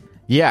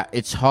 Yeah,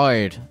 it's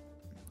hard.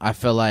 I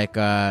feel like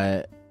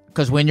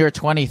because when you're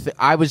 20,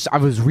 I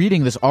was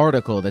reading this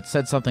article that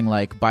said something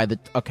like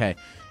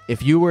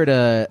if you were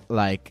to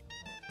like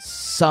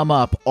sum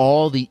up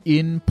all the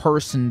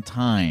in-person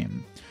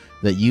time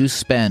that you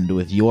spend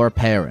with your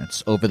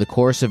parents over the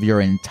course of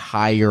your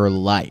entire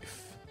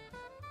life,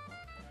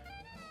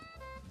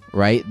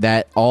 right?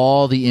 That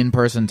all the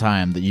in-person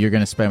time that you're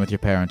going to spend with your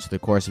parents over the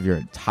course of your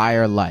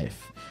entire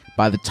life,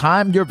 by the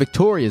time you're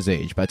Victoria's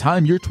age, by the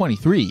time you're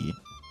 23,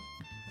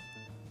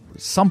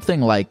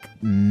 something like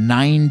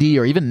 90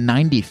 or even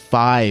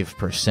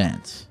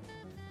 95%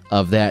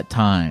 of that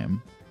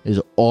time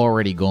is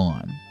already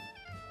gone.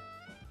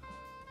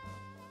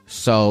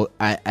 So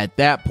at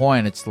that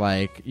point, it's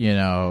like,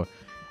 the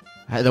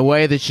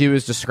way that she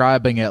was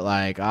describing it,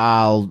 like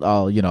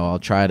I'll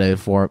try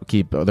to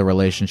keep the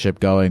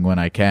relationship going when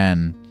I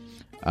can.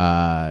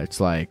 It's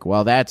like,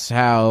 well, that's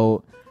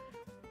how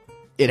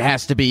it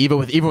has to be, even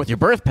with your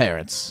birth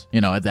parents,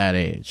 at that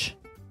age.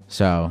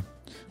 So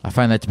I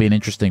find that to be an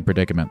interesting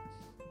predicament.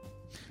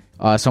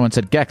 Someone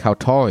said, Gek, how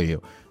tall are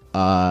you?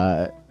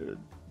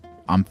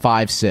 I'm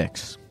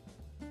 5'6".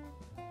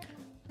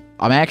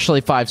 I'm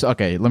actually 5'6".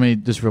 Okay, let me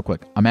just real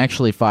quick. I'm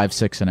actually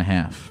 5'6 and a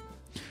half.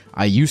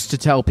 I used to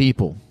tell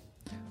people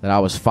that I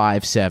was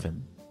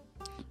 5'7".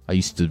 I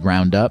used to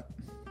round up,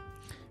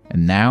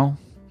 and now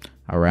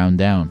I round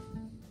down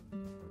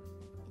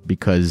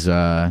because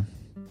I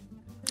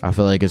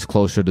feel like it's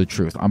closer to the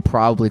truth. I'm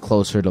probably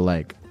closer to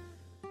like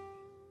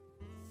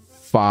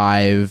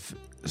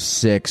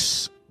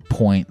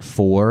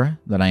 5'6.4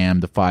 than I am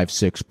to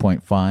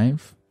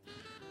 5'6.5.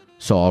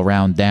 So I'll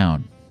round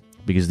down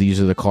because these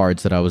are the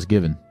cards that I was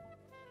given.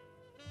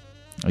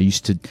 I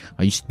used to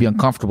be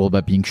uncomfortable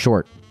about being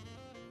short.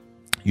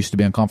 Used to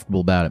be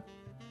uncomfortable about it.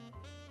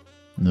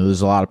 I know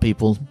there's a lot of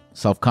people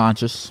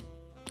self-conscious.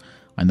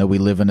 I know we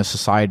live in a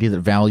society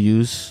that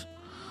values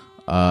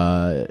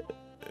being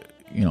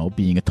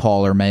a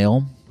taller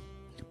male.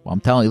 Well, I'm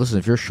telling you, listen,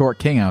 if you're a short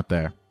king out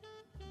there,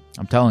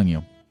 I'm telling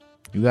you,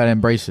 you gotta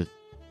embrace it.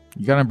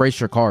 You gotta embrace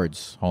your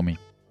cards, homie.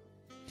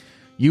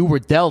 You were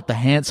dealt a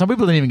hand. Some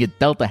people didn't even get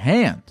dealt a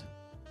hand.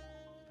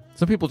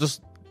 Some people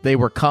they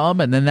were cum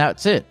and then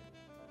that's it.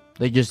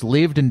 They just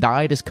lived and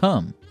died as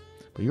cum.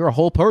 But you're a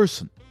whole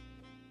person.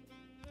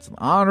 It's an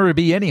honor to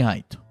be any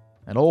height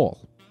at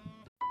all.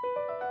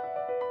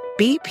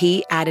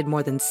 BP added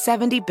more than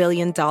 $70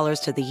 billion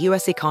to the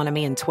U.S.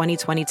 economy in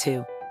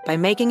 2022 by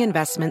making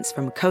investments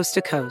from coast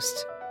to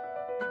coast.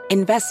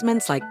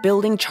 Investments like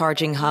building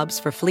charging hubs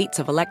for fleets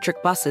of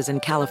electric buses in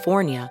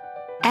California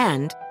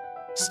and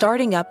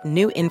starting up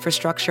new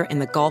infrastructure in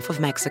the Gulf of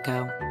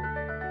Mexico.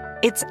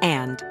 It's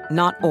and,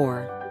 not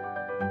or.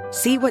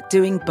 See what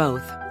doing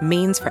both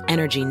means for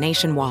energy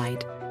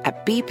nationwide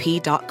at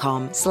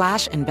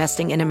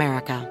bp.com/investing in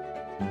America.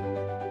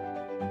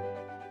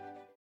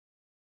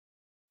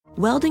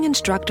 Welding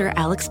instructor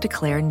Alex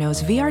DeClaire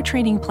knows VR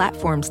training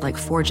platforms like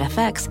Forge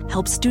FX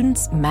help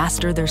students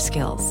master their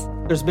skills.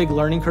 There's a big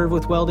learning curve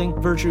with welding.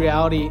 Virtual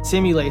reality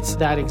simulates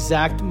that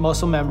exact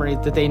muscle memory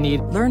that they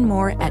need. Learn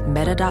more at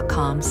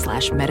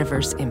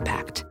meta.com/metaverse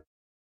impact.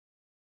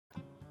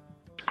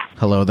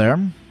 Hello there.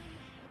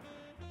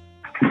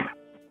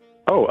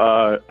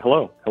 Oh,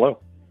 hello.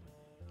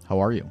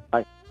 How are you?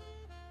 Hi.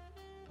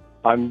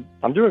 I'm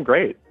doing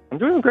great.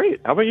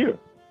 How about you?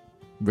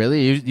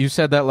 Really? You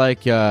said that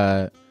like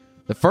the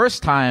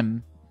first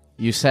time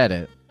you said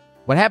it.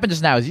 What happened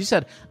just now is you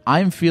said,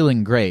 I'm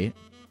feeling great,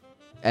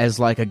 as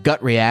like a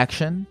gut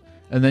reaction,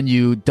 and then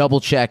you double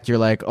checked. You're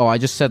like, oh, I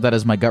just said that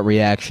as my gut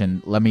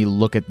reaction. Let me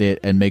look at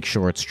it and make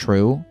sure it's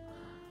true.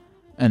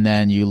 And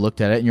then you looked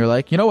at it and you're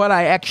like, you know what?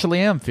 I actually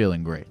am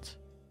feeling great.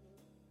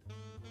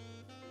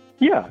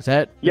 Yeah. Is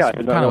that? Yeah,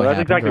 that's that's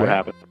exactly what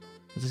happened.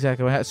 That's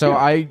exactly what happened.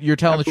 So you're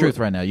telling the truth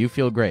right now. You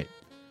feel great.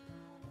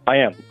 I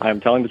am. I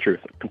am telling the truth.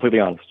 Completely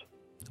honest.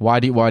 Why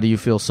do you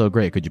feel so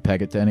great? Could you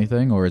peg it to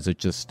anything, or is it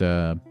just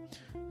an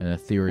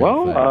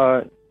ethereal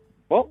thing?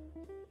 Well,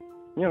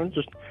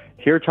 just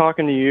here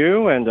talking to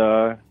you, and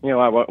I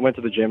went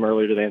to the gym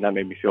earlier today, and that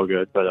made me feel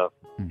good. But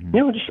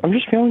I'm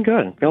just feeling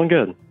good. I'm feeling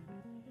good.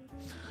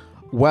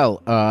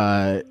 Well,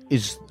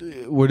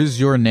 what is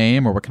your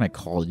name, or what can I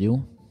call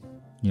you?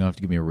 You don't have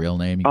to give me a real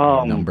name. You can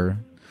give me a number.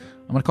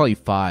 I'm gonna call you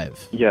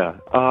 5. Yeah.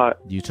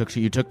 You took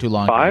too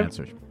long 5? to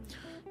answer.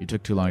 You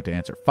took too long to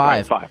answer.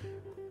 5. Right,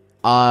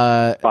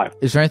 5. 5.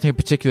 Is there anything in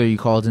particular you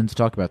called in to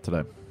talk about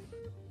today?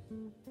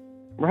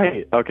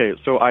 Right. Okay.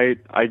 So I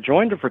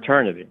joined a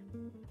fraternity,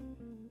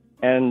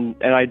 and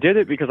I did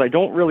it because I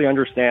don't really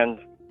understand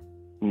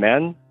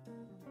men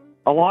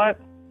a lot.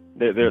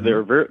 They're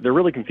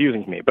really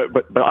confusing to me.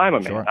 But I'm a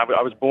man. Sure.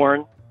 I was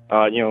born,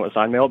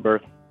 assigned male at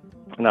birth,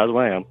 and that is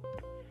what I am.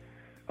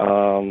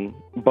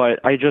 But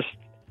I just,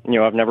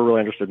 I've never really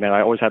understood men.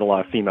 I always had a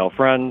lot of female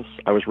friends.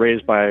 I was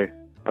raised by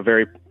a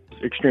very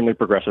extremely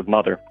progressive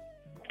mother,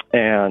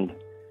 and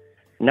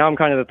now I'm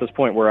kind of at this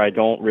point where I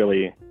don't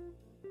really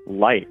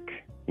like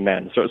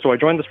men. So I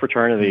joined this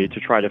fraternity to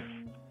try to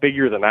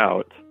figure them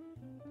out,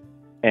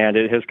 and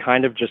it has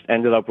kind of just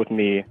ended up with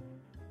me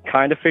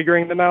kind of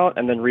figuring them out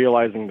and then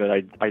realizing that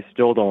I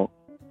still don't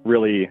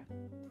really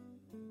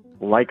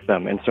like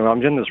them. And so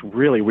I'm in this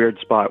really weird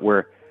spot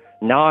where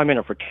now I'm in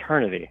a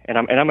fraternity and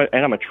I'm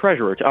a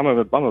treasurer. I'm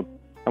one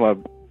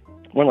of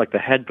like the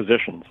head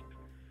positions.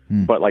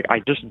 But like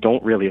I just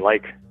don't really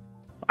like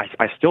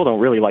I still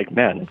don't really like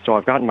men. So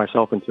I've gotten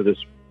myself into this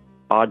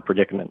odd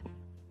predicament.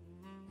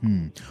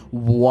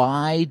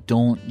 Why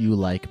don't you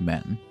like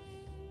men?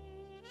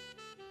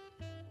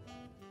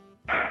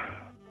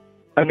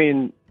 I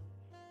mean,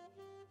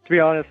 to be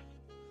honest,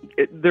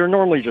 they're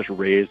normally just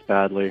raised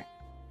badly.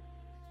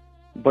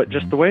 But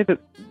just the way that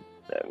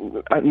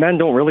men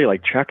don't really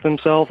like check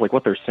themselves, like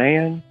what they're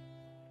saying,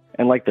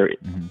 and like their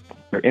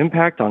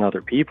impact on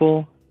other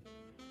people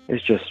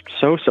is just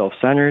so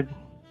self-centered,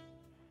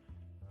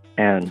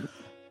 and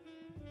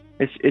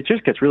it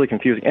just gets really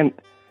confusing.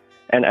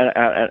 And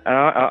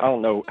I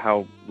don't know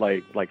how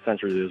like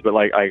censored it is, but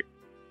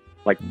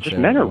just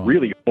men are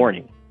really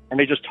horny, and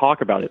they just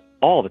talk about it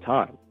all the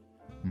time.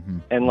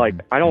 And like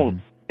I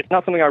don't. It's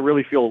not something I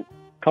really feel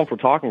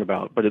comfortable talking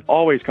about, but it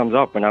always comes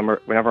up whenever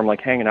I'm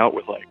like hanging out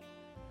with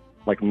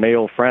like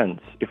male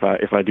friends. If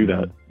I do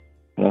that,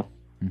 you know.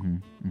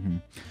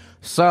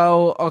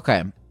 So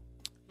okay.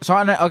 So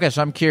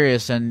I'm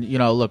curious, and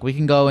look, we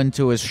can go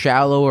into as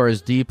shallow or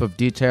as deep of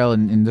detail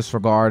in this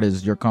regard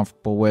as you're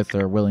comfortable with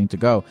or willing to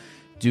go.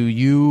 Do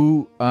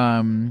you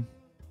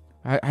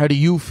how do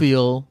you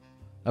feel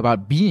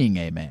about being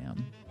a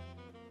man?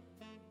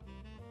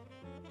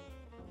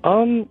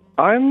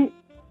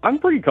 I'm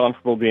pretty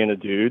comfortable being a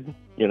dude.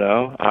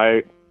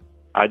 I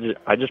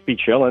just be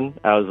chilling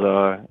as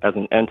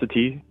an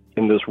entity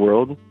in this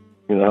world.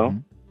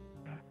 Nothing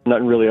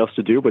really else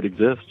to do but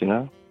exist.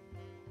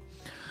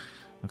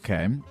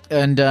 Okay,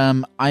 and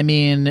I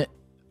mean,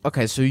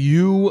 okay, so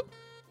you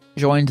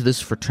joined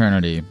this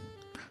fraternity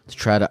to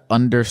try to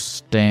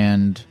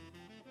understand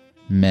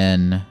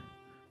men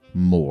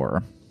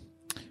more,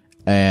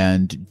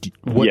 and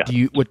what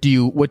do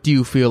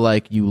you feel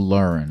like you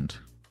learned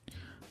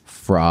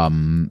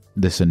from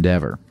this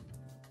endeavor?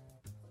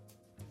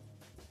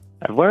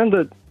 I've learned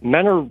that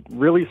men are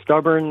really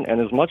stubborn, and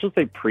as much as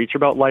they preach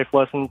about life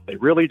lessons, they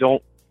really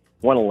don't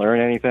want to learn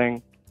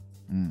anything.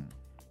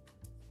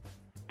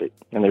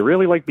 And they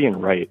really like being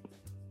right.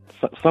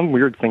 Some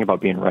weird thing about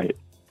being right.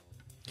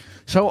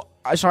 So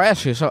I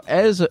ask you. So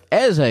as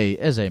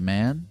a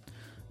man,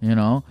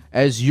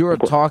 as you're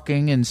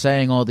talking and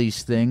saying all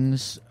these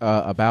things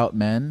about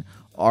men,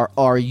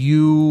 are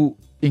you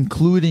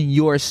including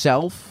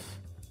yourself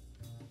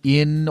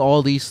in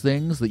all these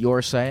things that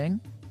you're saying?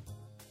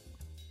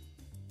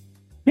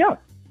 Yeah.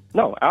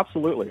 No.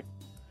 Absolutely.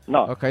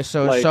 No. Okay.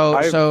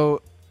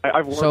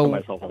 I've worked on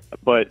myself,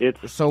 but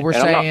it's so we're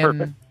saying. I'm not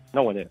perfect.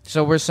 No one is.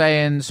 So we're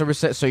saying.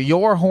 So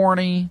you're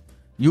horny.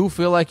 You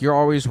feel like you're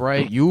always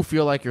right. You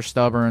feel like you're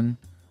stubborn.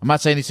 I'm not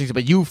saying these things,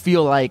 but you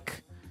feel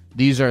like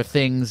these are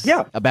things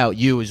about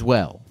you as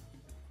well.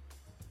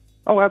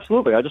 Oh,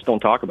 absolutely. I just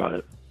don't talk about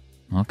it.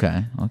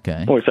 Okay.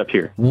 Well, except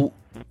here.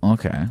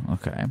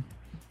 Okay.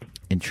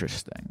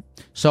 Interesting.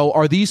 So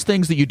are these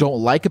things that you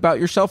don't like about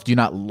yourself? You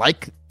don't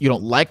like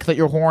that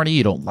you're horny?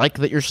 You don't like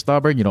that you're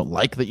stubborn? You don't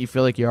like that you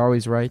feel like you're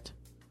always right?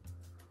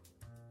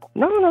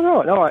 No,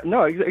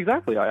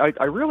 exactly.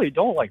 I really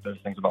don't like those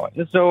things about it.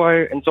 And so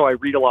I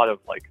read a lot of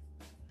like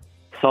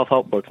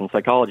self-help books and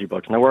psychology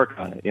books, and I work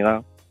on it,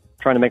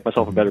 trying to make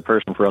myself a better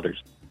person for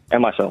others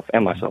and myself,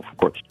 of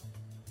course.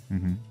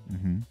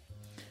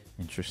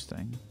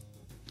 Interesting.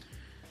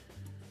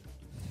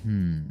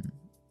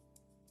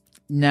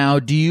 Now,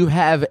 do you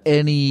have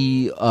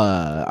any,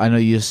 I know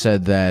you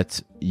said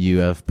that you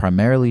have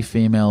primarily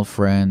female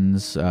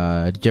friends.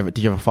 Did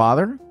you have a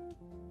father?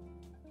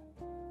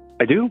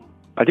 I do.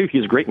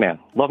 He's a great man.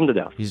 Love him to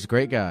death. He's a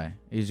great guy.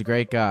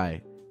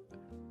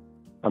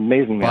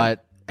 Amazing man.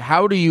 But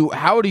how do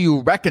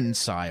you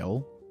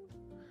reconcile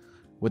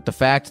with the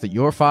fact that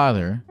your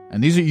father,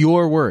 and these are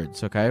your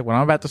words, okay? What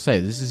I'm about to say,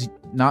 this is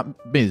not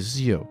me, this is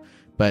you.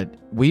 But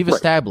you've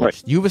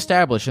established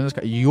in this,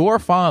 your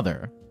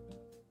father,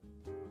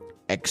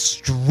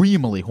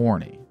 extremely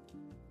horny.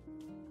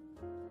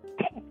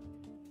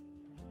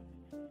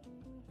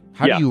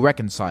 How do you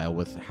reconcile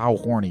with how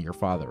horny your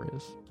father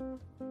is?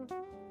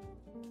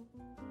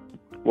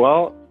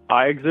 Well,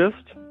 I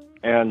exist,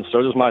 and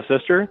so does my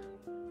sister.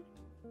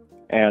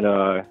 And,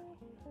 I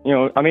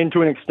mean,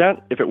 to an extent,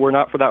 if it were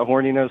not for that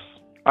horniness,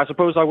 I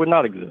suppose I would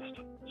not exist.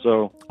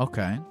 So,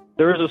 okay,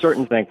 there is a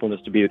certain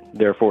thankfulness to be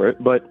there for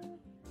it, but,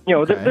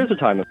 there's a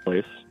time and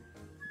place.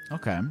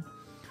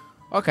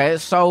 Okay,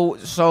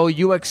 so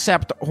you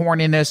accept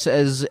horniness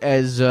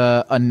as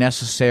a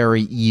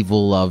necessary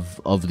evil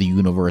of the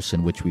universe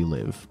in which we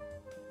live.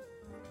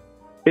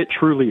 It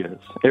truly is.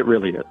 It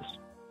really is.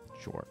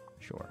 Sure.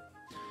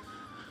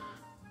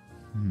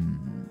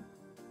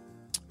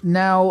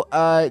 Now,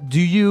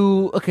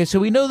 so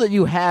we know that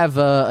you have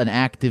an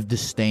active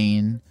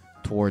disdain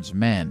towards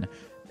men.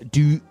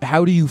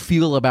 How do you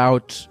feel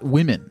about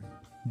women?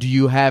 Do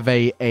you have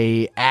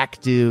a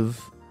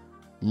active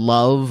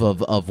love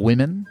of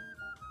women?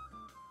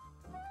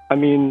 I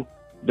mean,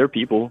 they're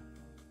people.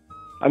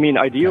 I mean,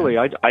 ideally,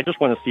 I just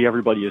want to see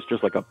everybody as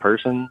just like a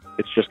person.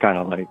 It's just kind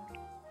of like,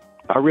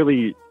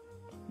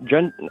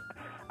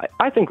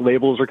 I think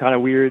labels are kind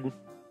of weird.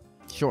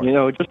 Sure.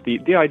 Just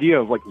the idea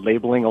of like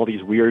labeling all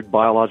these weird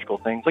biological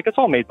things, like it's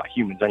all made by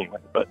humans anyway.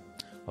 But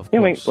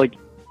anyway, like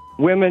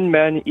women,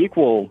 men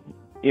equal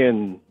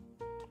in,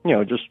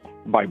 just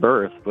by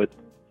birth, but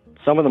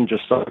some of them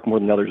just suck more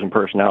than others in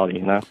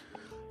personality.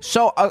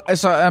 So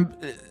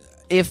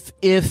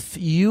if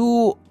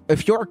your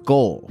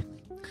goal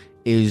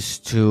is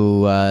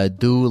to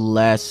do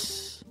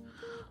less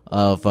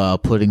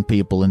of putting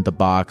people into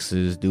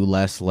boxes, do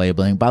less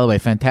labeling. By the way,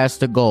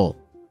 fantastic goal.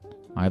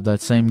 I have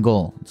that same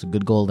goal. It's a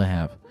good goal to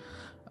have.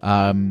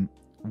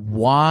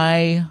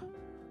 Why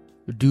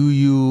do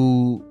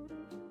you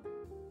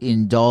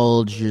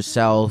indulge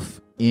yourself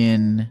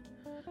in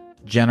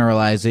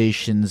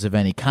generalizations of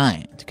any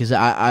kind? Because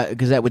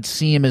that would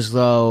seem as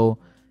though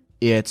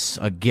it's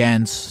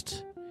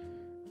against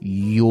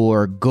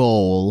your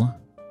goal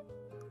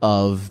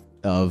of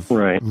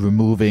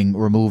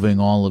removing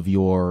all of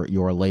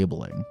your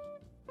labeling.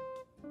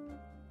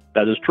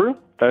 That is true.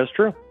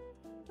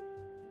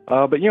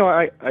 But you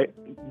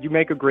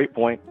make a great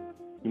point.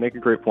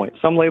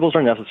 Some labels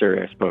are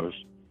necessary, I suppose.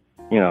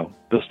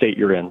 The state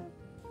you're in,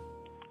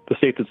 the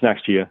state that's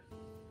next to you.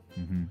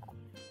 Mm-hmm.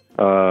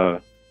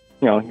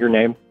 Your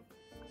name.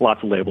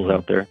 Lots of labels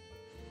out there.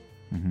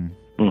 Mm-hmm.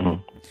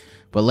 Mm-hmm.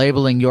 But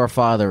labeling your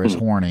father as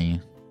horny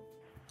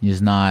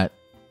is not.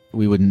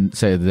 We wouldn't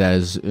say that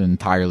is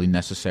entirely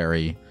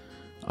necessary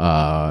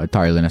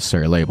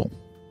label.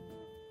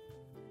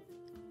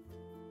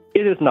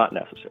 It is not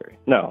necessary.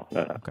 No.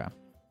 Okay.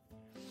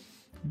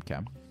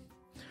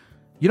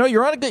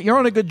 You're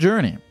on a good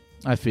journey,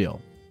 I feel.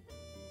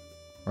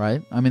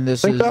 Right? I mean,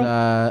 this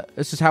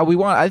is how we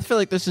want. I feel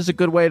like this is a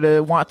good way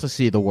to want to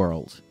see the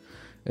world,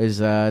 is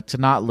to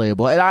not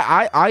label. And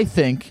I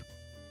think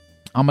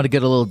I'm going to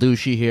get a little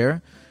douchey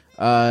here.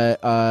 I'm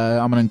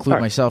going to include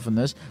myself in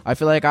this. I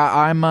feel like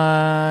I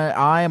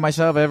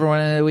myself,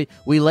 everyone,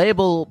 we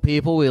label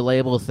people, we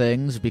label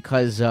things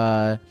because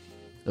the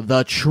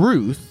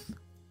truth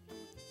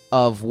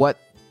of what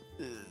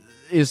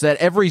is that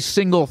every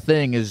single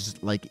thing is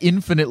like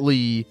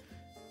infinitely,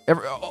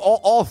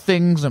 all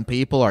things and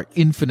people are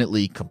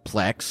infinitely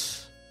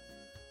complex.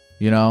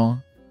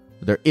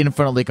 They're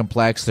infinitely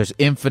complex. There's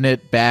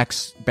infinite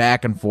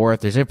back and forth.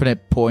 There's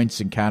infinite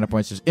points and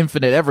counterpoints. There's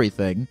infinite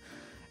everything.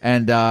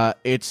 And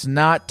it's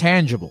not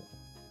tangible.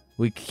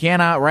 We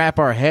cannot wrap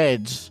our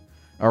heads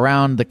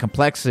around the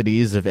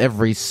complexities of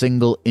every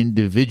single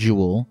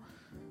individual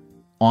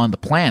on the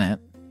planet.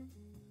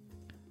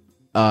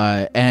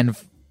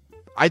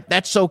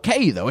 That's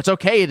okay, though. It's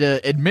okay to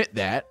admit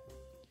that.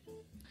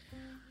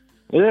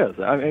 It is.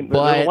 I mean,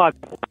 there's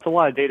a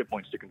lot of data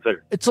points to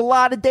consider. It's a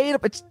lot of data.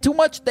 It's too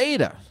much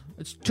data.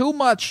 It's too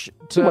much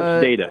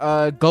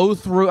to go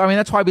through. I mean,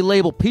 that's why we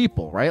label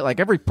people, right?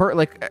 Like every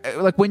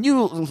like when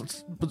you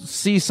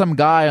see some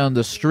guy on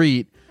the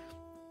street,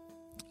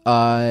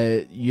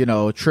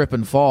 trip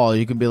and fall,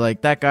 you can be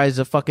like, that guy's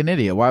a fucking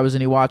idiot. Why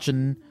wasn't he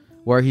watching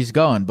where he's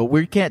going? But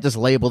we can't just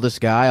label this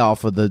guy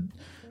off of the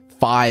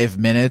 5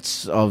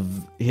 minutes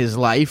of his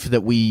life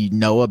that we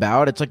know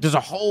about. It's like there's a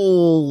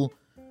whole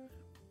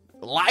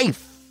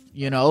life.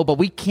 But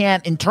we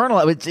can't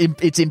internalize.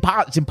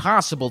 It's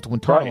impossible to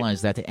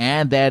internalize that, to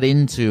add that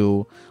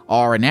into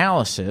our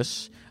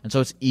analysis, and so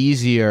it's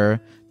easier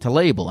to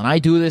label. And I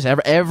do this.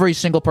 Every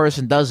single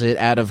person does it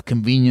out of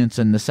convenience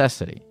and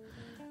necessity.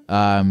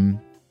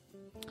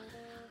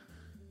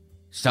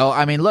 So,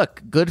 I mean,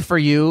 look, good for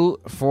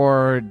you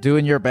for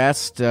doing your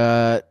best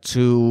to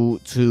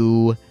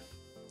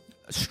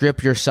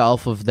strip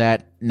yourself of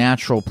that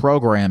natural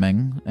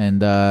programming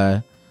and,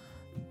 I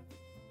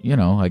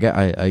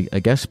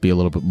guess be a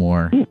little bit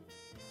more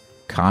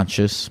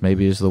conscious,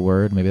 maybe is the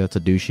word. Maybe that's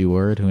a douchey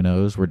word. Who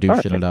knows? We're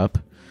douching it up.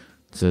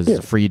 It says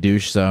a free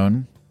douche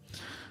zone.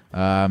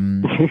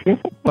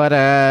 But,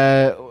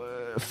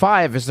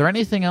 5, is there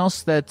anything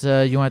else that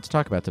you wanted to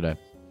talk about today?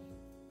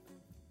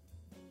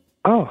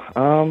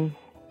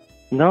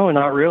 No,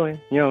 not really.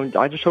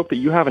 I just hope that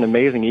you have an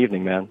amazing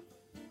evening, man.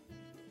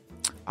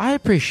 I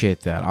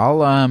appreciate that.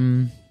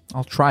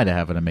 I'll try to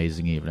have an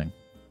amazing evening.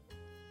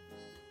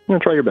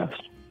 Try your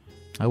best.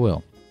 I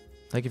will.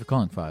 Thank you for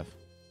calling, 5.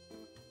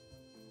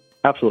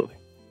 Absolutely.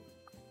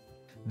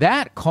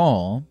 That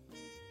call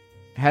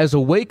has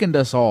awakened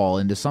us all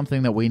into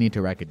something that we need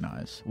to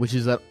recognize, which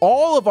is that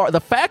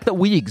the fact that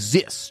we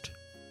exist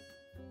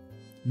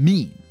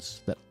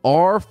means that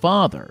our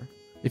Father,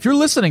 if you're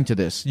listening to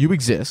this, you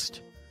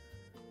exist.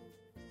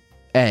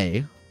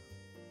 A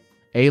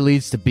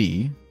leads to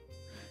B.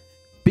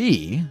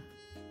 B,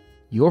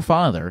 your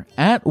father,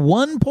 at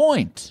one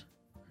point,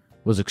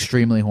 was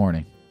extremely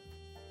horny.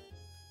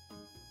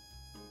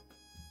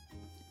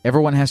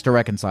 Everyone has to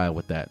reconcile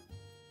with that.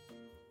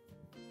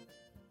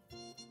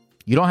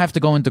 You don't have to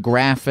go into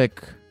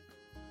graphic,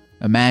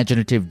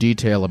 imaginative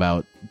detail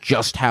about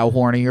just how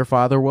horny your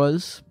father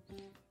was,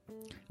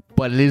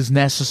 but it is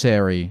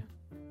necessary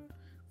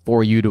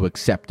for you to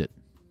accept it.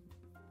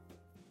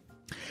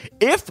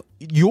 If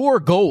your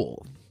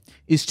goal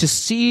is to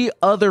see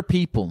other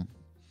people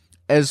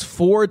as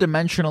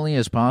four-dimensionally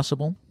as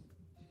possible,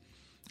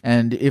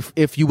 and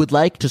if you would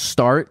like to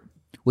start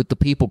with the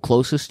people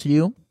closest to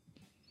you,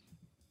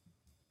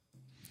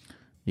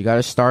 you got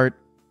to start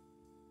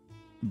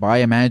by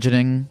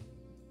imagining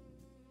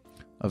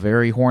a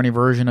very horny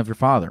version of your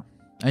father.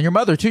 And your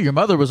mother, too. Your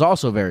mother was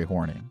also very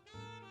horny.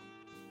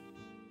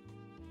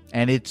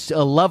 And it's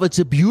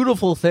a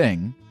beautiful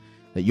thing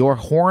that you're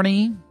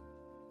horny,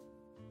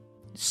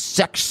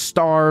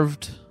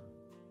 sex-starved,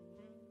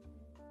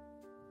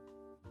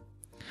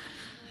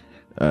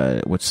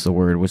 what's the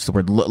word?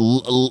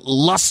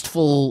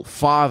 Lustful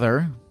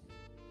father,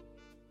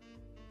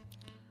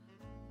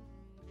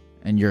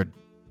 and your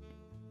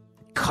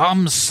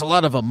cum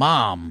slut of a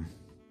mom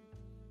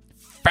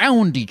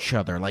found each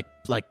other like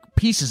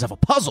pieces of a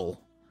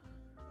puzzle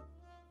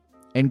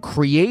and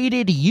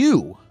created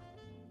you.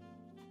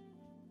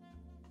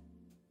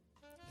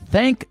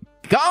 Thank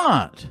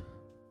God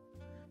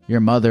your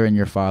mother and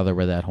your father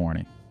were that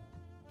horny.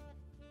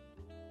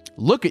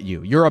 Look at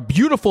you. You're a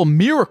beautiful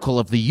miracle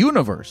of the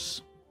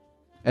universe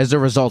as a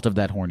result of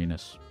that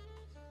horniness.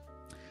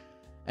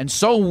 And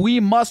so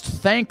we must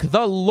thank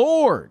the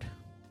Lord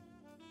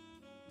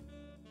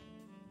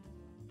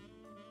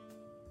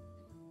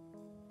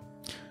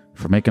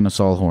for making us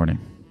all horny.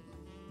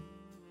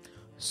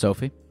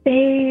 Sophie?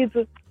 Babe.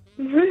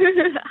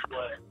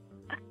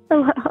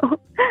 Hello.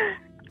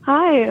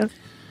 Hi.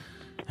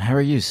 How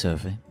are you,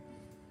 Sophie?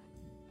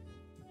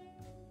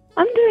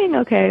 I'm doing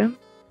okay.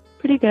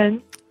 Pretty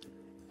good.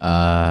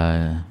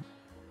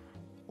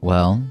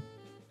 Well,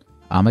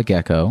 I'm a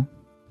gecko,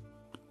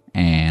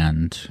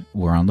 and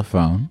we're on the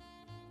phone,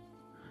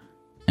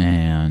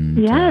 and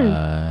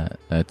yes.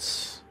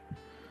 That's,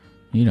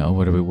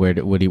 where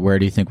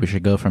do you think we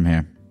should go from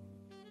here?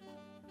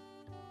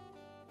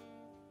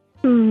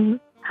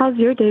 How's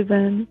your day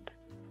been?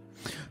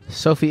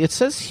 Sophie, it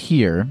says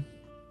here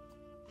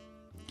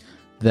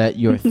that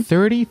your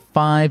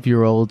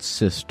 35-year-old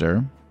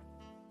sister,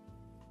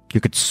 you're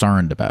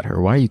concerned about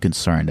her. Why are you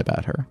concerned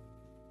about her?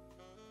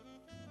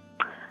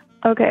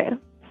 Okay,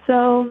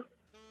 so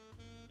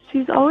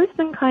she's always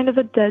been kind of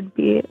a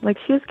deadbeat. Like,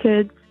 she has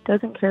kids,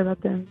 doesn't care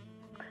about them,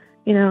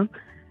 And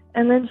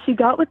then she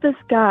got with this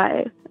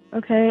guy,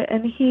 okay?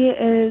 And he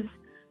is,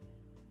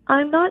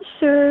 I'm not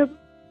sure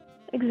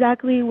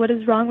exactly what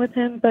is wrong with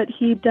him, but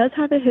he does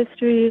have a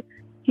history.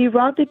 He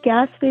robbed a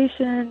gas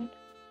station,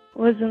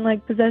 was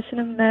in, possession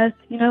of meth,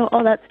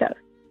 all that stuff.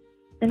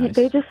 And nice.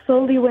 They just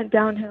slowly went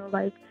downhill.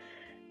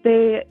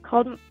 They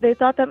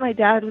thought that my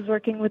dad was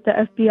working with the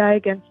FBI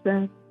against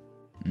them.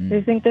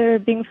 They think they're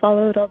being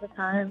followed all the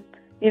time,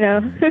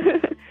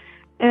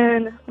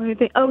 And let me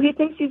think. Oh, he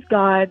thinks he's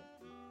God.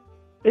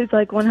 Is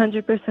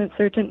 100%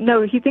 certain.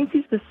 No, he thinks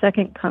he's the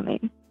second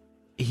coming.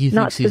 He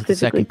thinks he's the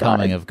second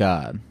coming of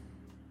God.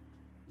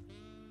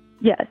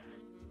 Yes.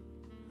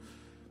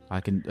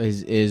 Does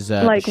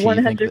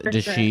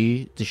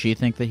 100%. Does she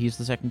think that he's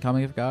the second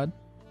coming of God?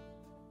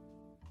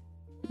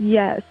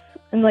 Yes.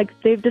 And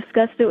they've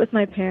discussed it with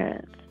my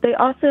parents. They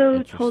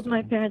also told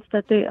my parents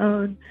that they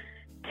own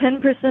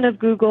 10% of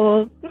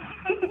Google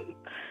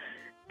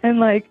and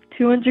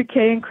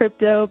 $200K in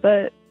crypto,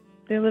 but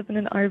they live in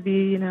an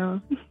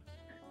RV,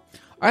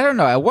 I don't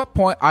know. At what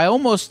point, I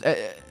almost,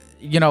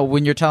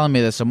 when you're telling me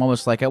this, I'm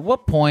almost like, at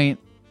what point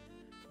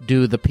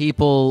do the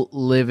people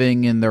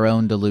living in their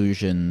own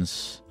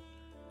delusions,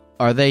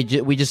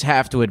 we just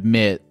have to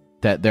admit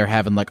that they're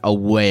having a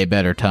way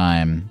better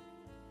time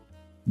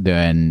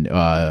than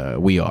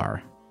we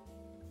are.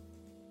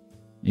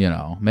 You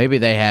know, maybe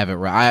they have it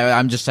right.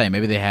 I'm just saying,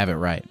 maybe they have it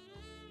right.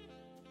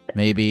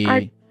 Maybe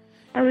I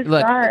was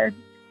look, glad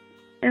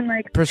and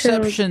like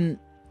perception.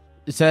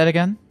 Say that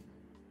again.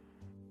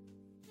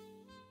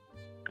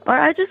 Or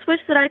I just wish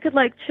that I could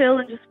like chill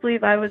and just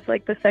believe I was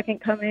like the second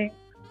coming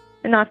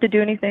and not have to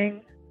do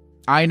anything.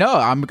 I know.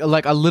 I'm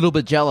like a little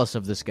bit jealous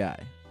of this guy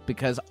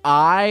because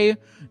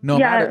no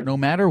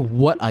matter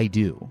what I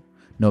do,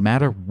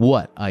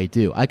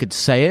 I could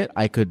say it,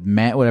 I could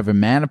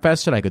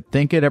manifest it, I could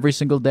think it every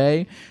single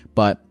day,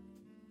 but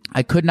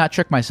I could not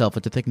trick myself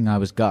into thinking I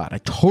was God. I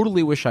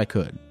totally wish I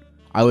could.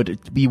 I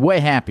would be way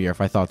happier if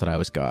I thought that I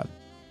was God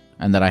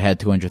and that I had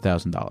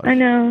 $200,000. I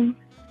know.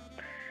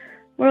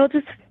 We're all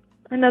just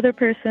another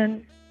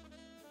person.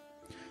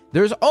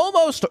 There's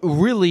almost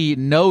really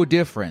no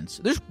difference.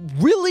 There's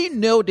really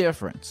no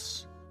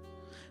difference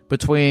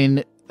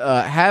between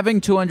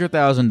having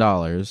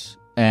 $200,000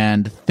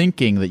 and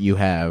thinking that you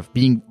have,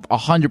 being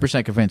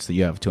 100% convinced that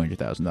you have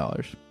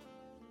 $200,000.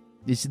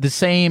 It's the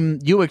same.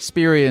 You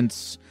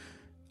experience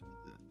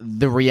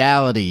the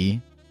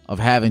reality of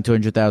having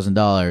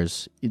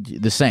 $200,000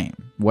 the same,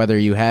 whether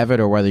you have it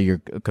or whether you're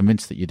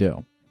convinced that you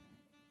do.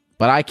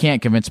 But I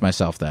can't convince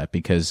myself that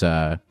because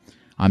I'm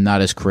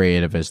not as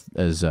creative as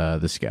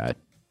this guy.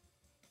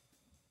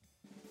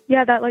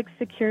 Yeah, that like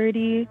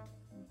security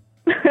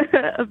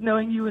of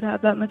knowing you would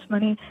have that much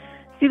money.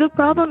 See, the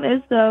problem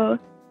is though,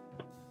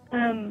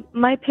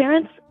 my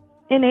parents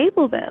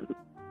enable them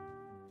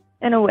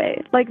in a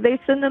way. Like they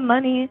send them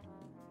money.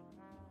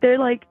 They're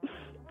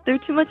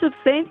too much of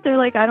saints. They're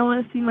like, I don't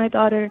want to see my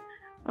daughter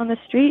on the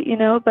street, you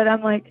know. But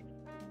I'm like,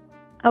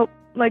 oh,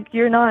 like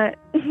you're not.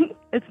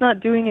 It's not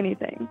doing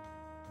anything.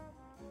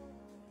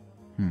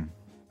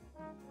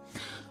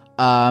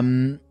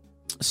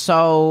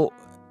 So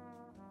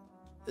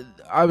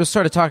I was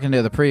sort of talking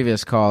to the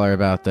previous caller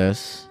about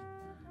this.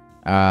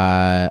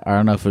 I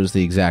don't know if it was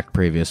the exact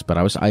previous, but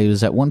I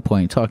was at one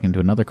point talking to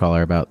another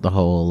caller about the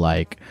whole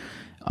like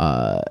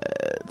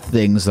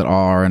things that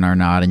are and are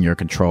not in your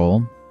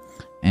control.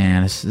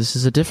 And this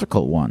is a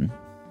difficult one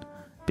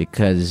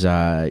because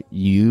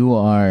you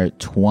are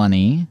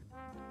 20.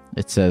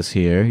 It says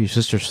here your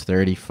sister's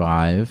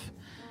 35,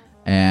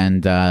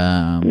 and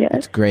yes.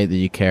 It's great that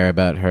you care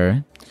about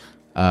her.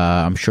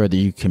 I'm sure that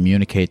you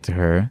communicate to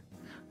her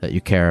that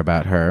you care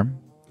about her,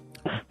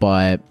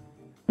 but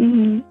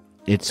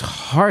it's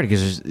hard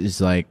because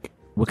it's like,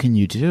 what can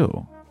you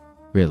do,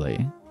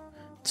 really,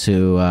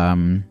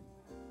 to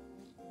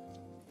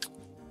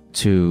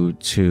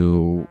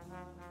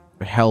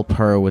help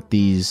her with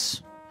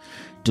these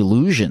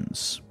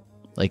delusions?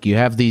 Like, you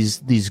have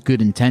these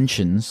good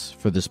intentions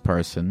for this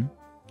person,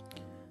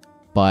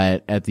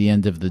 but at the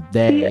end of the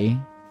day,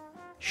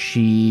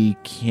 she's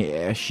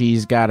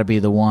got to be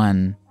the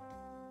one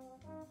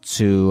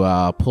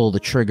to pull the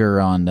trigger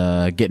on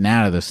getting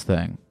out of this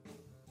thing.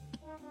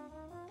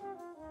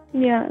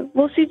 Yeah,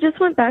 well, she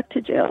just went back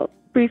to jail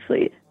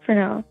briefly for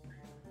now.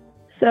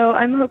 So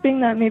I'm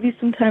hoping that maybe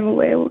some time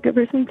away will give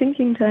her some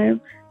thinking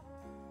time.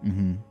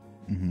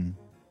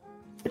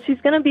 She's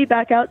going to be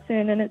back out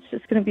soon, and it's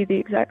just going to be the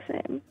exact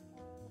same.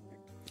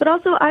 But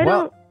also, I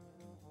don't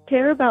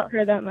care about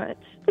her that much.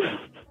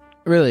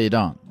 Really, you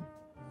don't?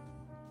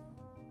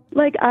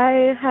 Like,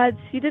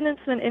 she didn't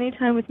spend any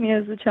time with me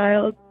as a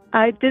child.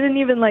 I didn't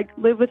even, like,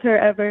 live with her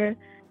ever.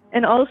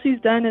 And all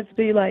she's done is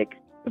be, like,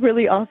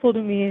 really awful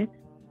to me.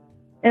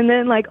 And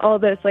then, like, all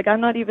this. Like,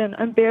 I'm only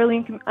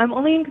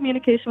in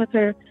communication with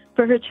her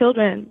for her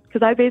children,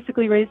 because I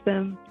basically raised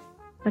them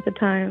at the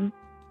time.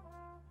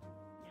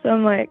 So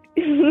I'm like,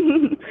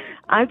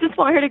 I just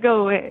want her to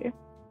go away.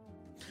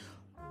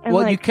 And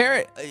well, like,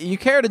 you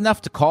cared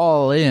enough to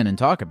call in and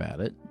talk about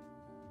it.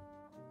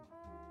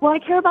 Well, I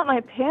care about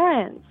my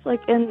parents,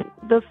 like, and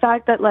the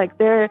fact that, like,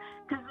 because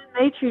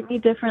they treat me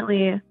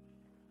differently and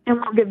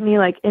won't give me,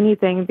 like,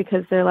 anything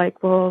because they're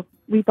like, well,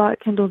 we bought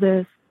Kendall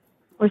this.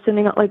 We're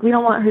sending out, like, we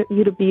don't want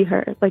you to be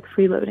her, like,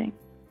 freeloading.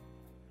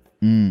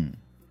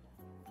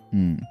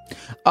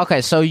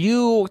 Okay, so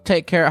you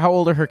take care. How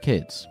old are her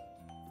kids?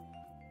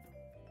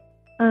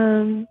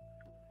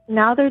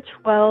 Now they're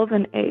 12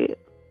 and 8.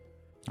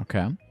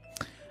 Okay.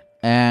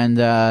 And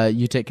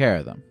you take care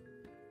of them?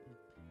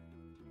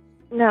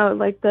 No,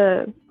 like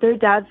their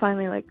dad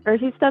finally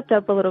he stepped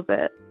up a little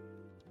bit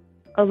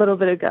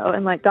ago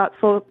and like got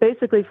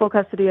basically full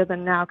custody of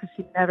them now because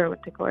she never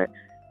went to court.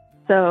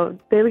 So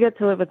they get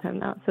to live with him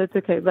now, so it's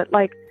okay. But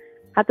like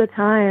at the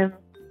time,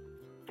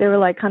 they were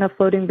like kind of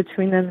floating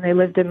between them, and they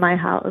lived in my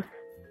house.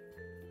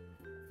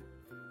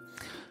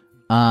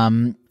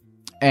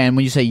 And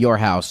when you say your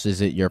house, is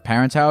it your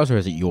parents' house or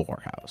is it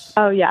your house?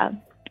 Oh yeah,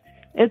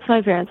 it's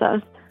my parents'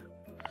 house.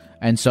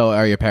 And so,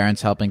 are your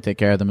parents helping take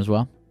care of them as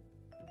well?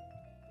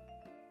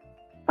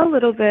 A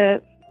little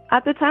bit.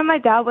 At the time, my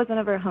dad wasn't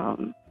ever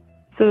home,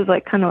 so it was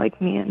like kind of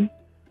like me and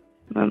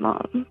my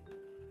mom.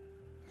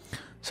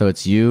 So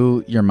it's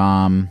you, your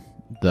mom,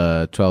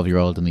 the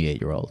 12-year-old, and the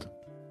 8-year-old.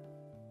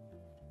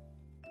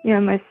 Yeah,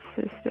 my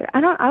sister.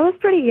 I was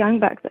pretty young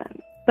back then.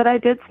 but I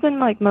did spend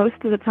like most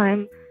of the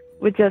time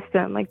with just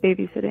them, like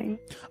babysitting.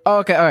 Oh,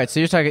 okay, all right. So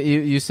you're talking.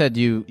 You said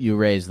you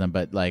raised them,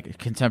 but like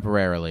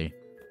contemporarily,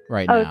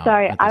 right now. Oh,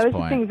 sorry, I was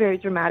point. just being very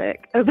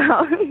dramatic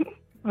about.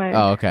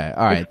 Oh, okay,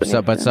 all right.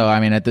 So I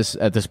mean, at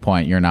this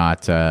point, you're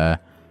not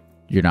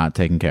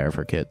taking care of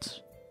her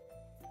kids.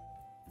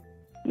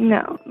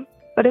 No,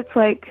 but it's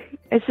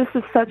just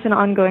such an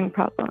ongoing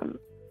problem.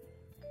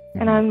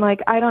 And I'm like,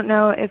 I don't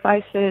know if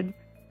I should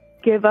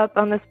give up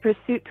on this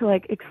pursuit to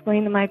like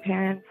explain to my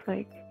parents,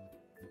 like,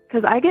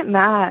 because I get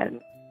mad.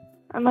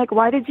 I'm like,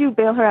 why did you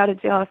bail her out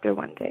of jail after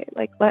one day?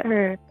 Like, let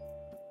her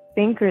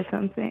think or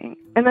something.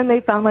 And then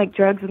they found like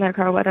drugs in their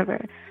car or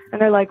whatever.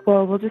 And they're like,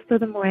 well, we'll just throw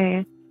them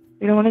away.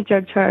 We don't want a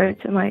drug charge.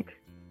 And like,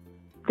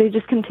 they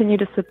just continue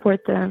to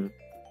support them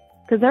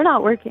because they're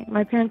not working.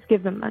 My parents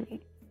give them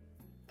money.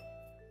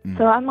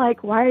 So I'm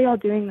like, why are y'all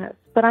doing this?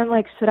 But I'm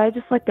like, should I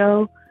just let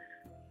go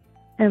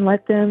and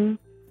let them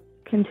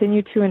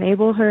continue to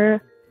enable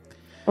her?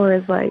 Or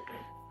is like,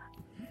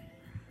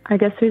 I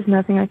guess there's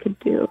nothing I can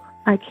do.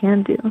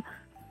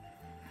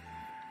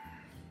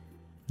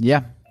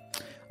 Yeah.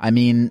 I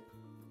mean,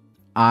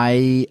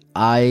 I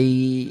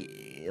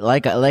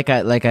like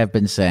I've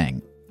been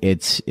saying,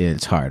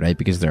 it's hard, right?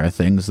 Because there are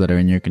things that are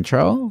in your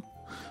control.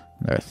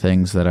 There are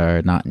things that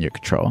are not in your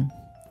control.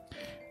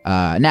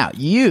 Now,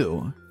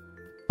 you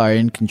are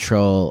in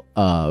control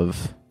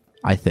of,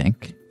 I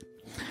think,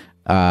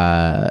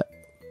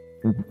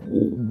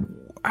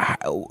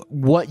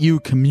 what you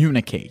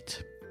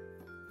communicate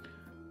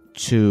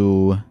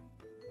to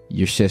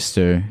your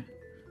sister,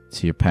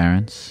 to your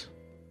parents,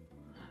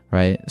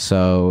 right?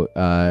 So,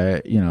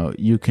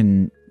 you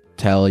can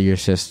tell your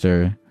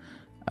sister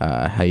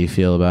how you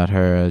feel about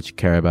her, that you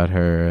care about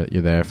her,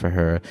 you're there for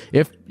her,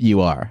 if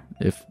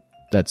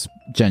that's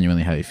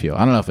genuinely how you feel. I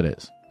don't know if it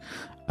is.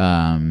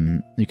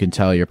 You can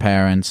tell your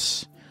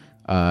parents,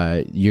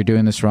 you're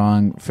doing this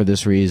wrong for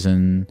this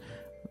reason,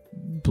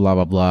 blah,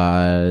 blah,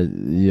 blah,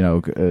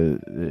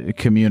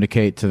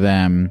 communicate to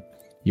them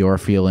your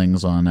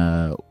feelings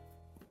on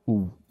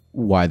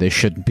why they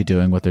shouldn't be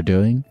doing what they're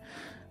doing.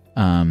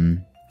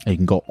 You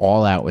can go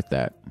all out with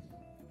that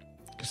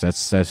because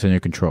that's in your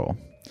control.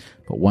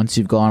 But once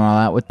you've gone all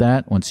out with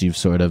that, once you've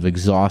sort of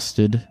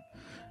exhausted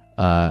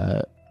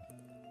that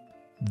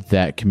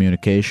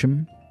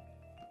communication,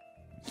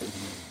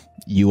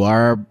 you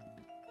are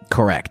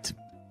correct.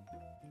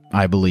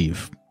 I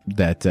believe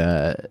that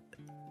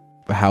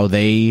how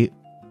they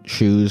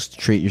choose to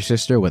treat your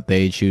sister, what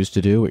they choose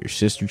to do, what your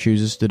sister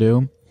chooses to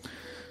do,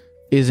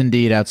 is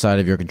indeed outside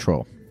of your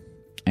control,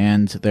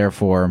 and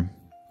therefore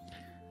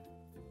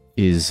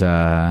is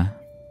not.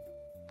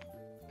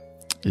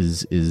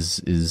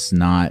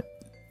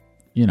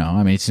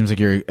 I mean, it seems like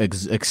you're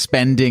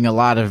expending a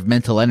lot of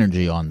mental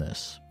energy on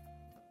this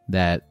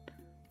that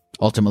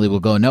ultimately will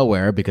go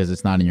nowhere because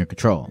it's not in your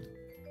control.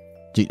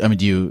 What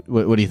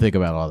do you think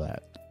about all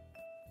that?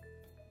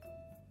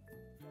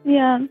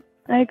 Yeah,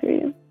 I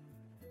agree.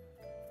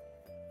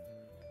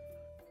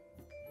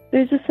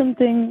 There's just some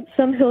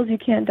hills you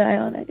can't die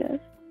on, I guess.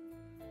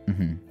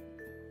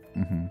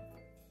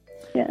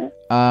 Yeah.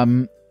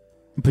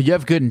 But you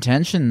have good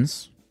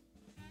intentions.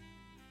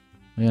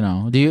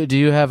 Do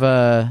you have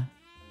a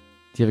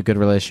good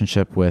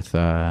relationship with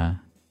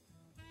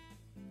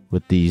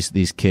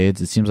these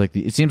kids? It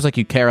seems like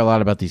you care a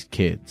lot about these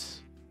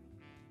kids.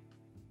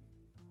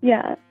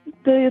 Yeah,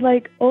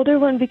 the older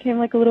one became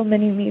like a little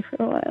mini me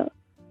for a while,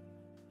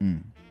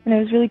 and it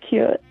was really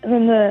cute.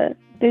 And then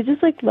they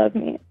just love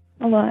me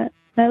a lot.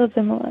 I love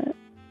them a lot.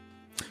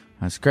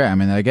 That's great. I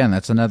mean, again,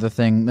 that's another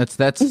thing.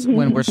 That's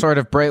when we're sort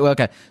of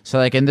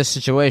so in this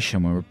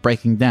situation, when we're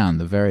breaking down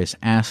the various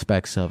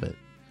aspects of it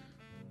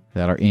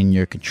that are in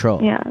your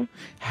control. Yeah.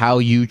 How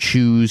you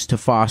choose to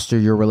foster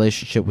your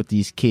relationship with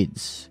these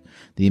kids,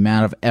 the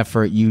amount of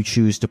effort you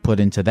choose to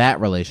put into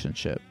that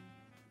relationship.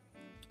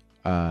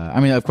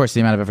 Of course,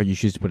 the amount of effort you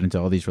choose to put into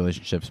all these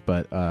relationships,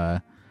 but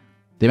the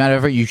amount of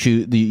effort you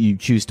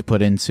choose to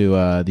put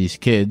into these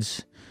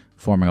kids,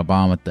 forming a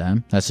bond with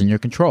them, that's in your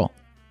control.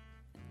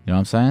 You know what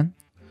I'm saying?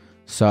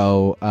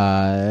 So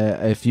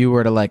if you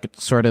were to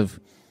sort of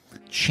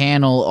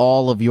channel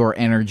all of your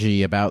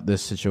energy about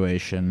this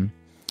situation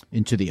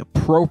into the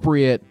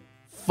appropriate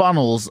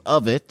funnels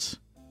of it,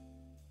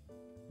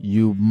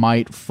 you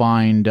might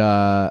find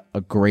a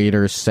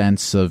greater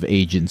sense of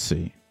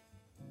agency.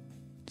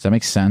 Does that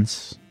make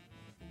sense?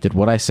 Did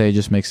what I say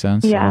just make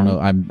sense? Yeah. I don't know.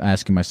 I'm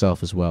asking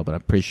myself as well, but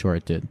I'm pretty sure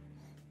it did.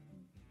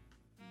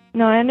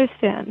 No, I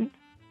understand.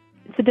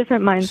 It's a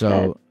different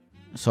mindset.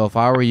 So if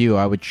I were you,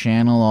 I would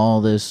channel all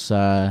this.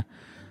 It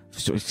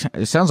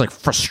sounds like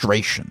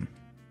frustration.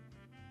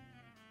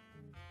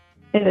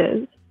 It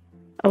is.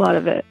 A lot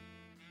of it.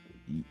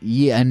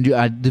 Yeah, and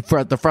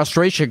the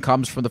frustration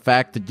comes from the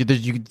fact that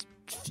there's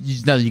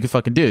nothing you can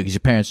fucking do because your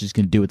parents are just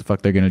going to do what the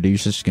fuck they're going to do. Your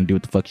sister's going to do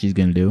what the fuck she's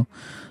going to do.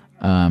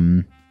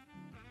 And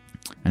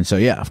so,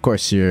 yeah, of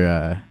course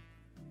you're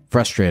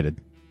frustrated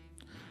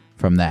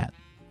from that.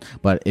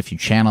 But if you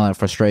channel that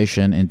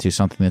frustration into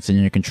something that's in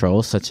your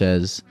control, such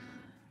as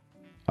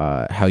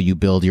how you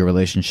build your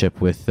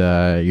relationship with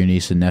your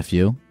niece and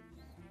nephew.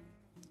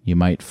 You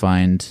might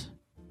find,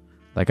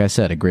 like I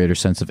said, a greater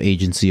sense of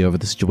agency over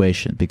the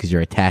situation because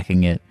you're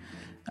attacking it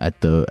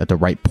at the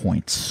right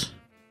points.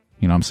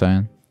 You know what I'm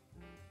saying?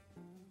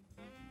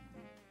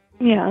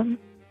 Yeah.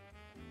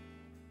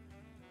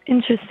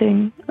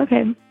 Interesting.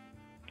 Okay.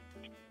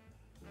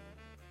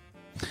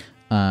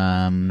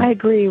 I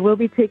agree. We'll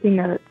be taking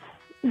notes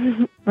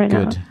right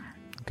now.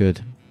 Good.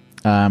 Is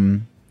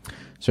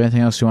there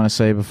anything else you want to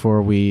say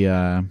before we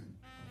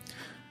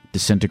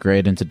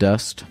disintegrate into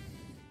dust?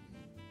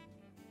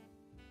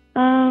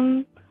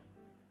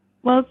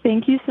 Well,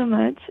 thank you so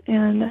much.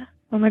 And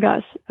oh my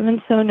gosh, I've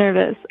been so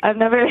nervous. I've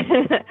never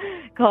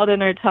called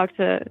in or talked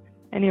to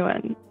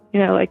anyone,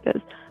 like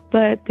this.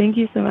 But thank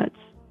you so much.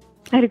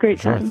 I had a great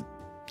time.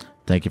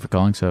 Thank you for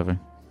calling, Sophie.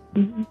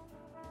 Mm-hmm.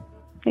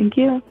 Thank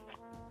you.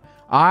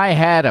 I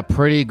had a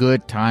pretty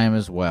good time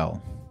as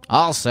well.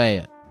 I'll say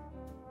it.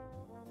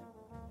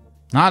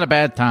 Not a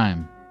bad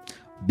time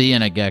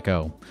being a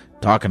gecko,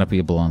 talking to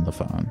people on the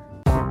phone.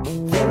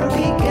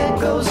 Therapy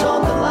geckos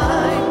on the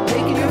line,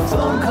 taking your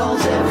phone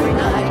calls every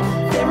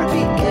night.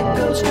 Therapy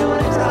geckos doing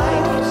it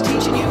right. He's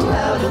teaching you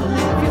how to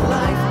live your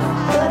life,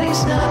 but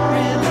he's not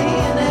really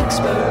an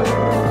expert.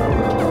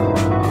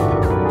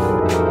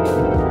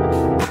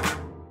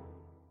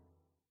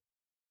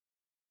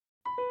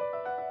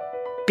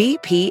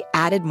 BP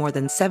added more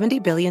than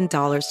 $70 billion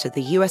to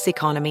the U.S.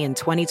 economy in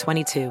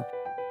 2022.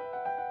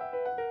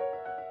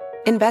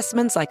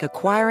 Investments like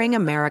acquiring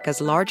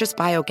America's largest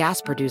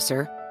biogas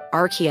producer,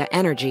 Archaea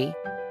Energy,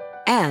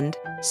 and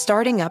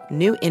starting up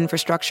new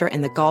infrastructure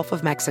in the Gulf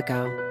of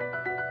Mexico.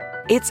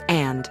 It's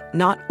and,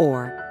 not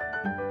or.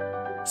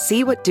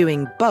 See what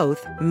doing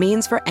both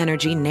means for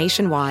energy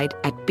nationwide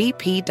at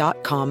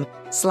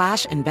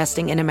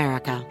bp.com/investing in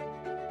America.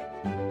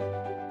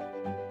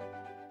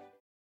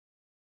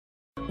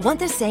 Want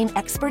the same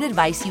expert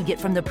advice you get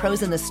from the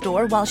pros in the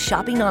store while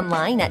shopping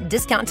online at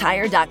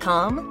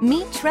DiscountTire.com?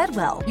 Meet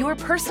Treadwell, your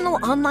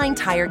personal online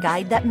tire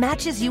guide that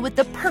matches you with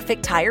the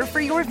perfect tire for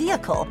your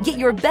vehicle. Get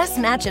your best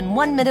match in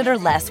 1 minute or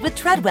less with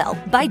Treadwell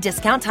by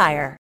Discount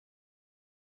Tire.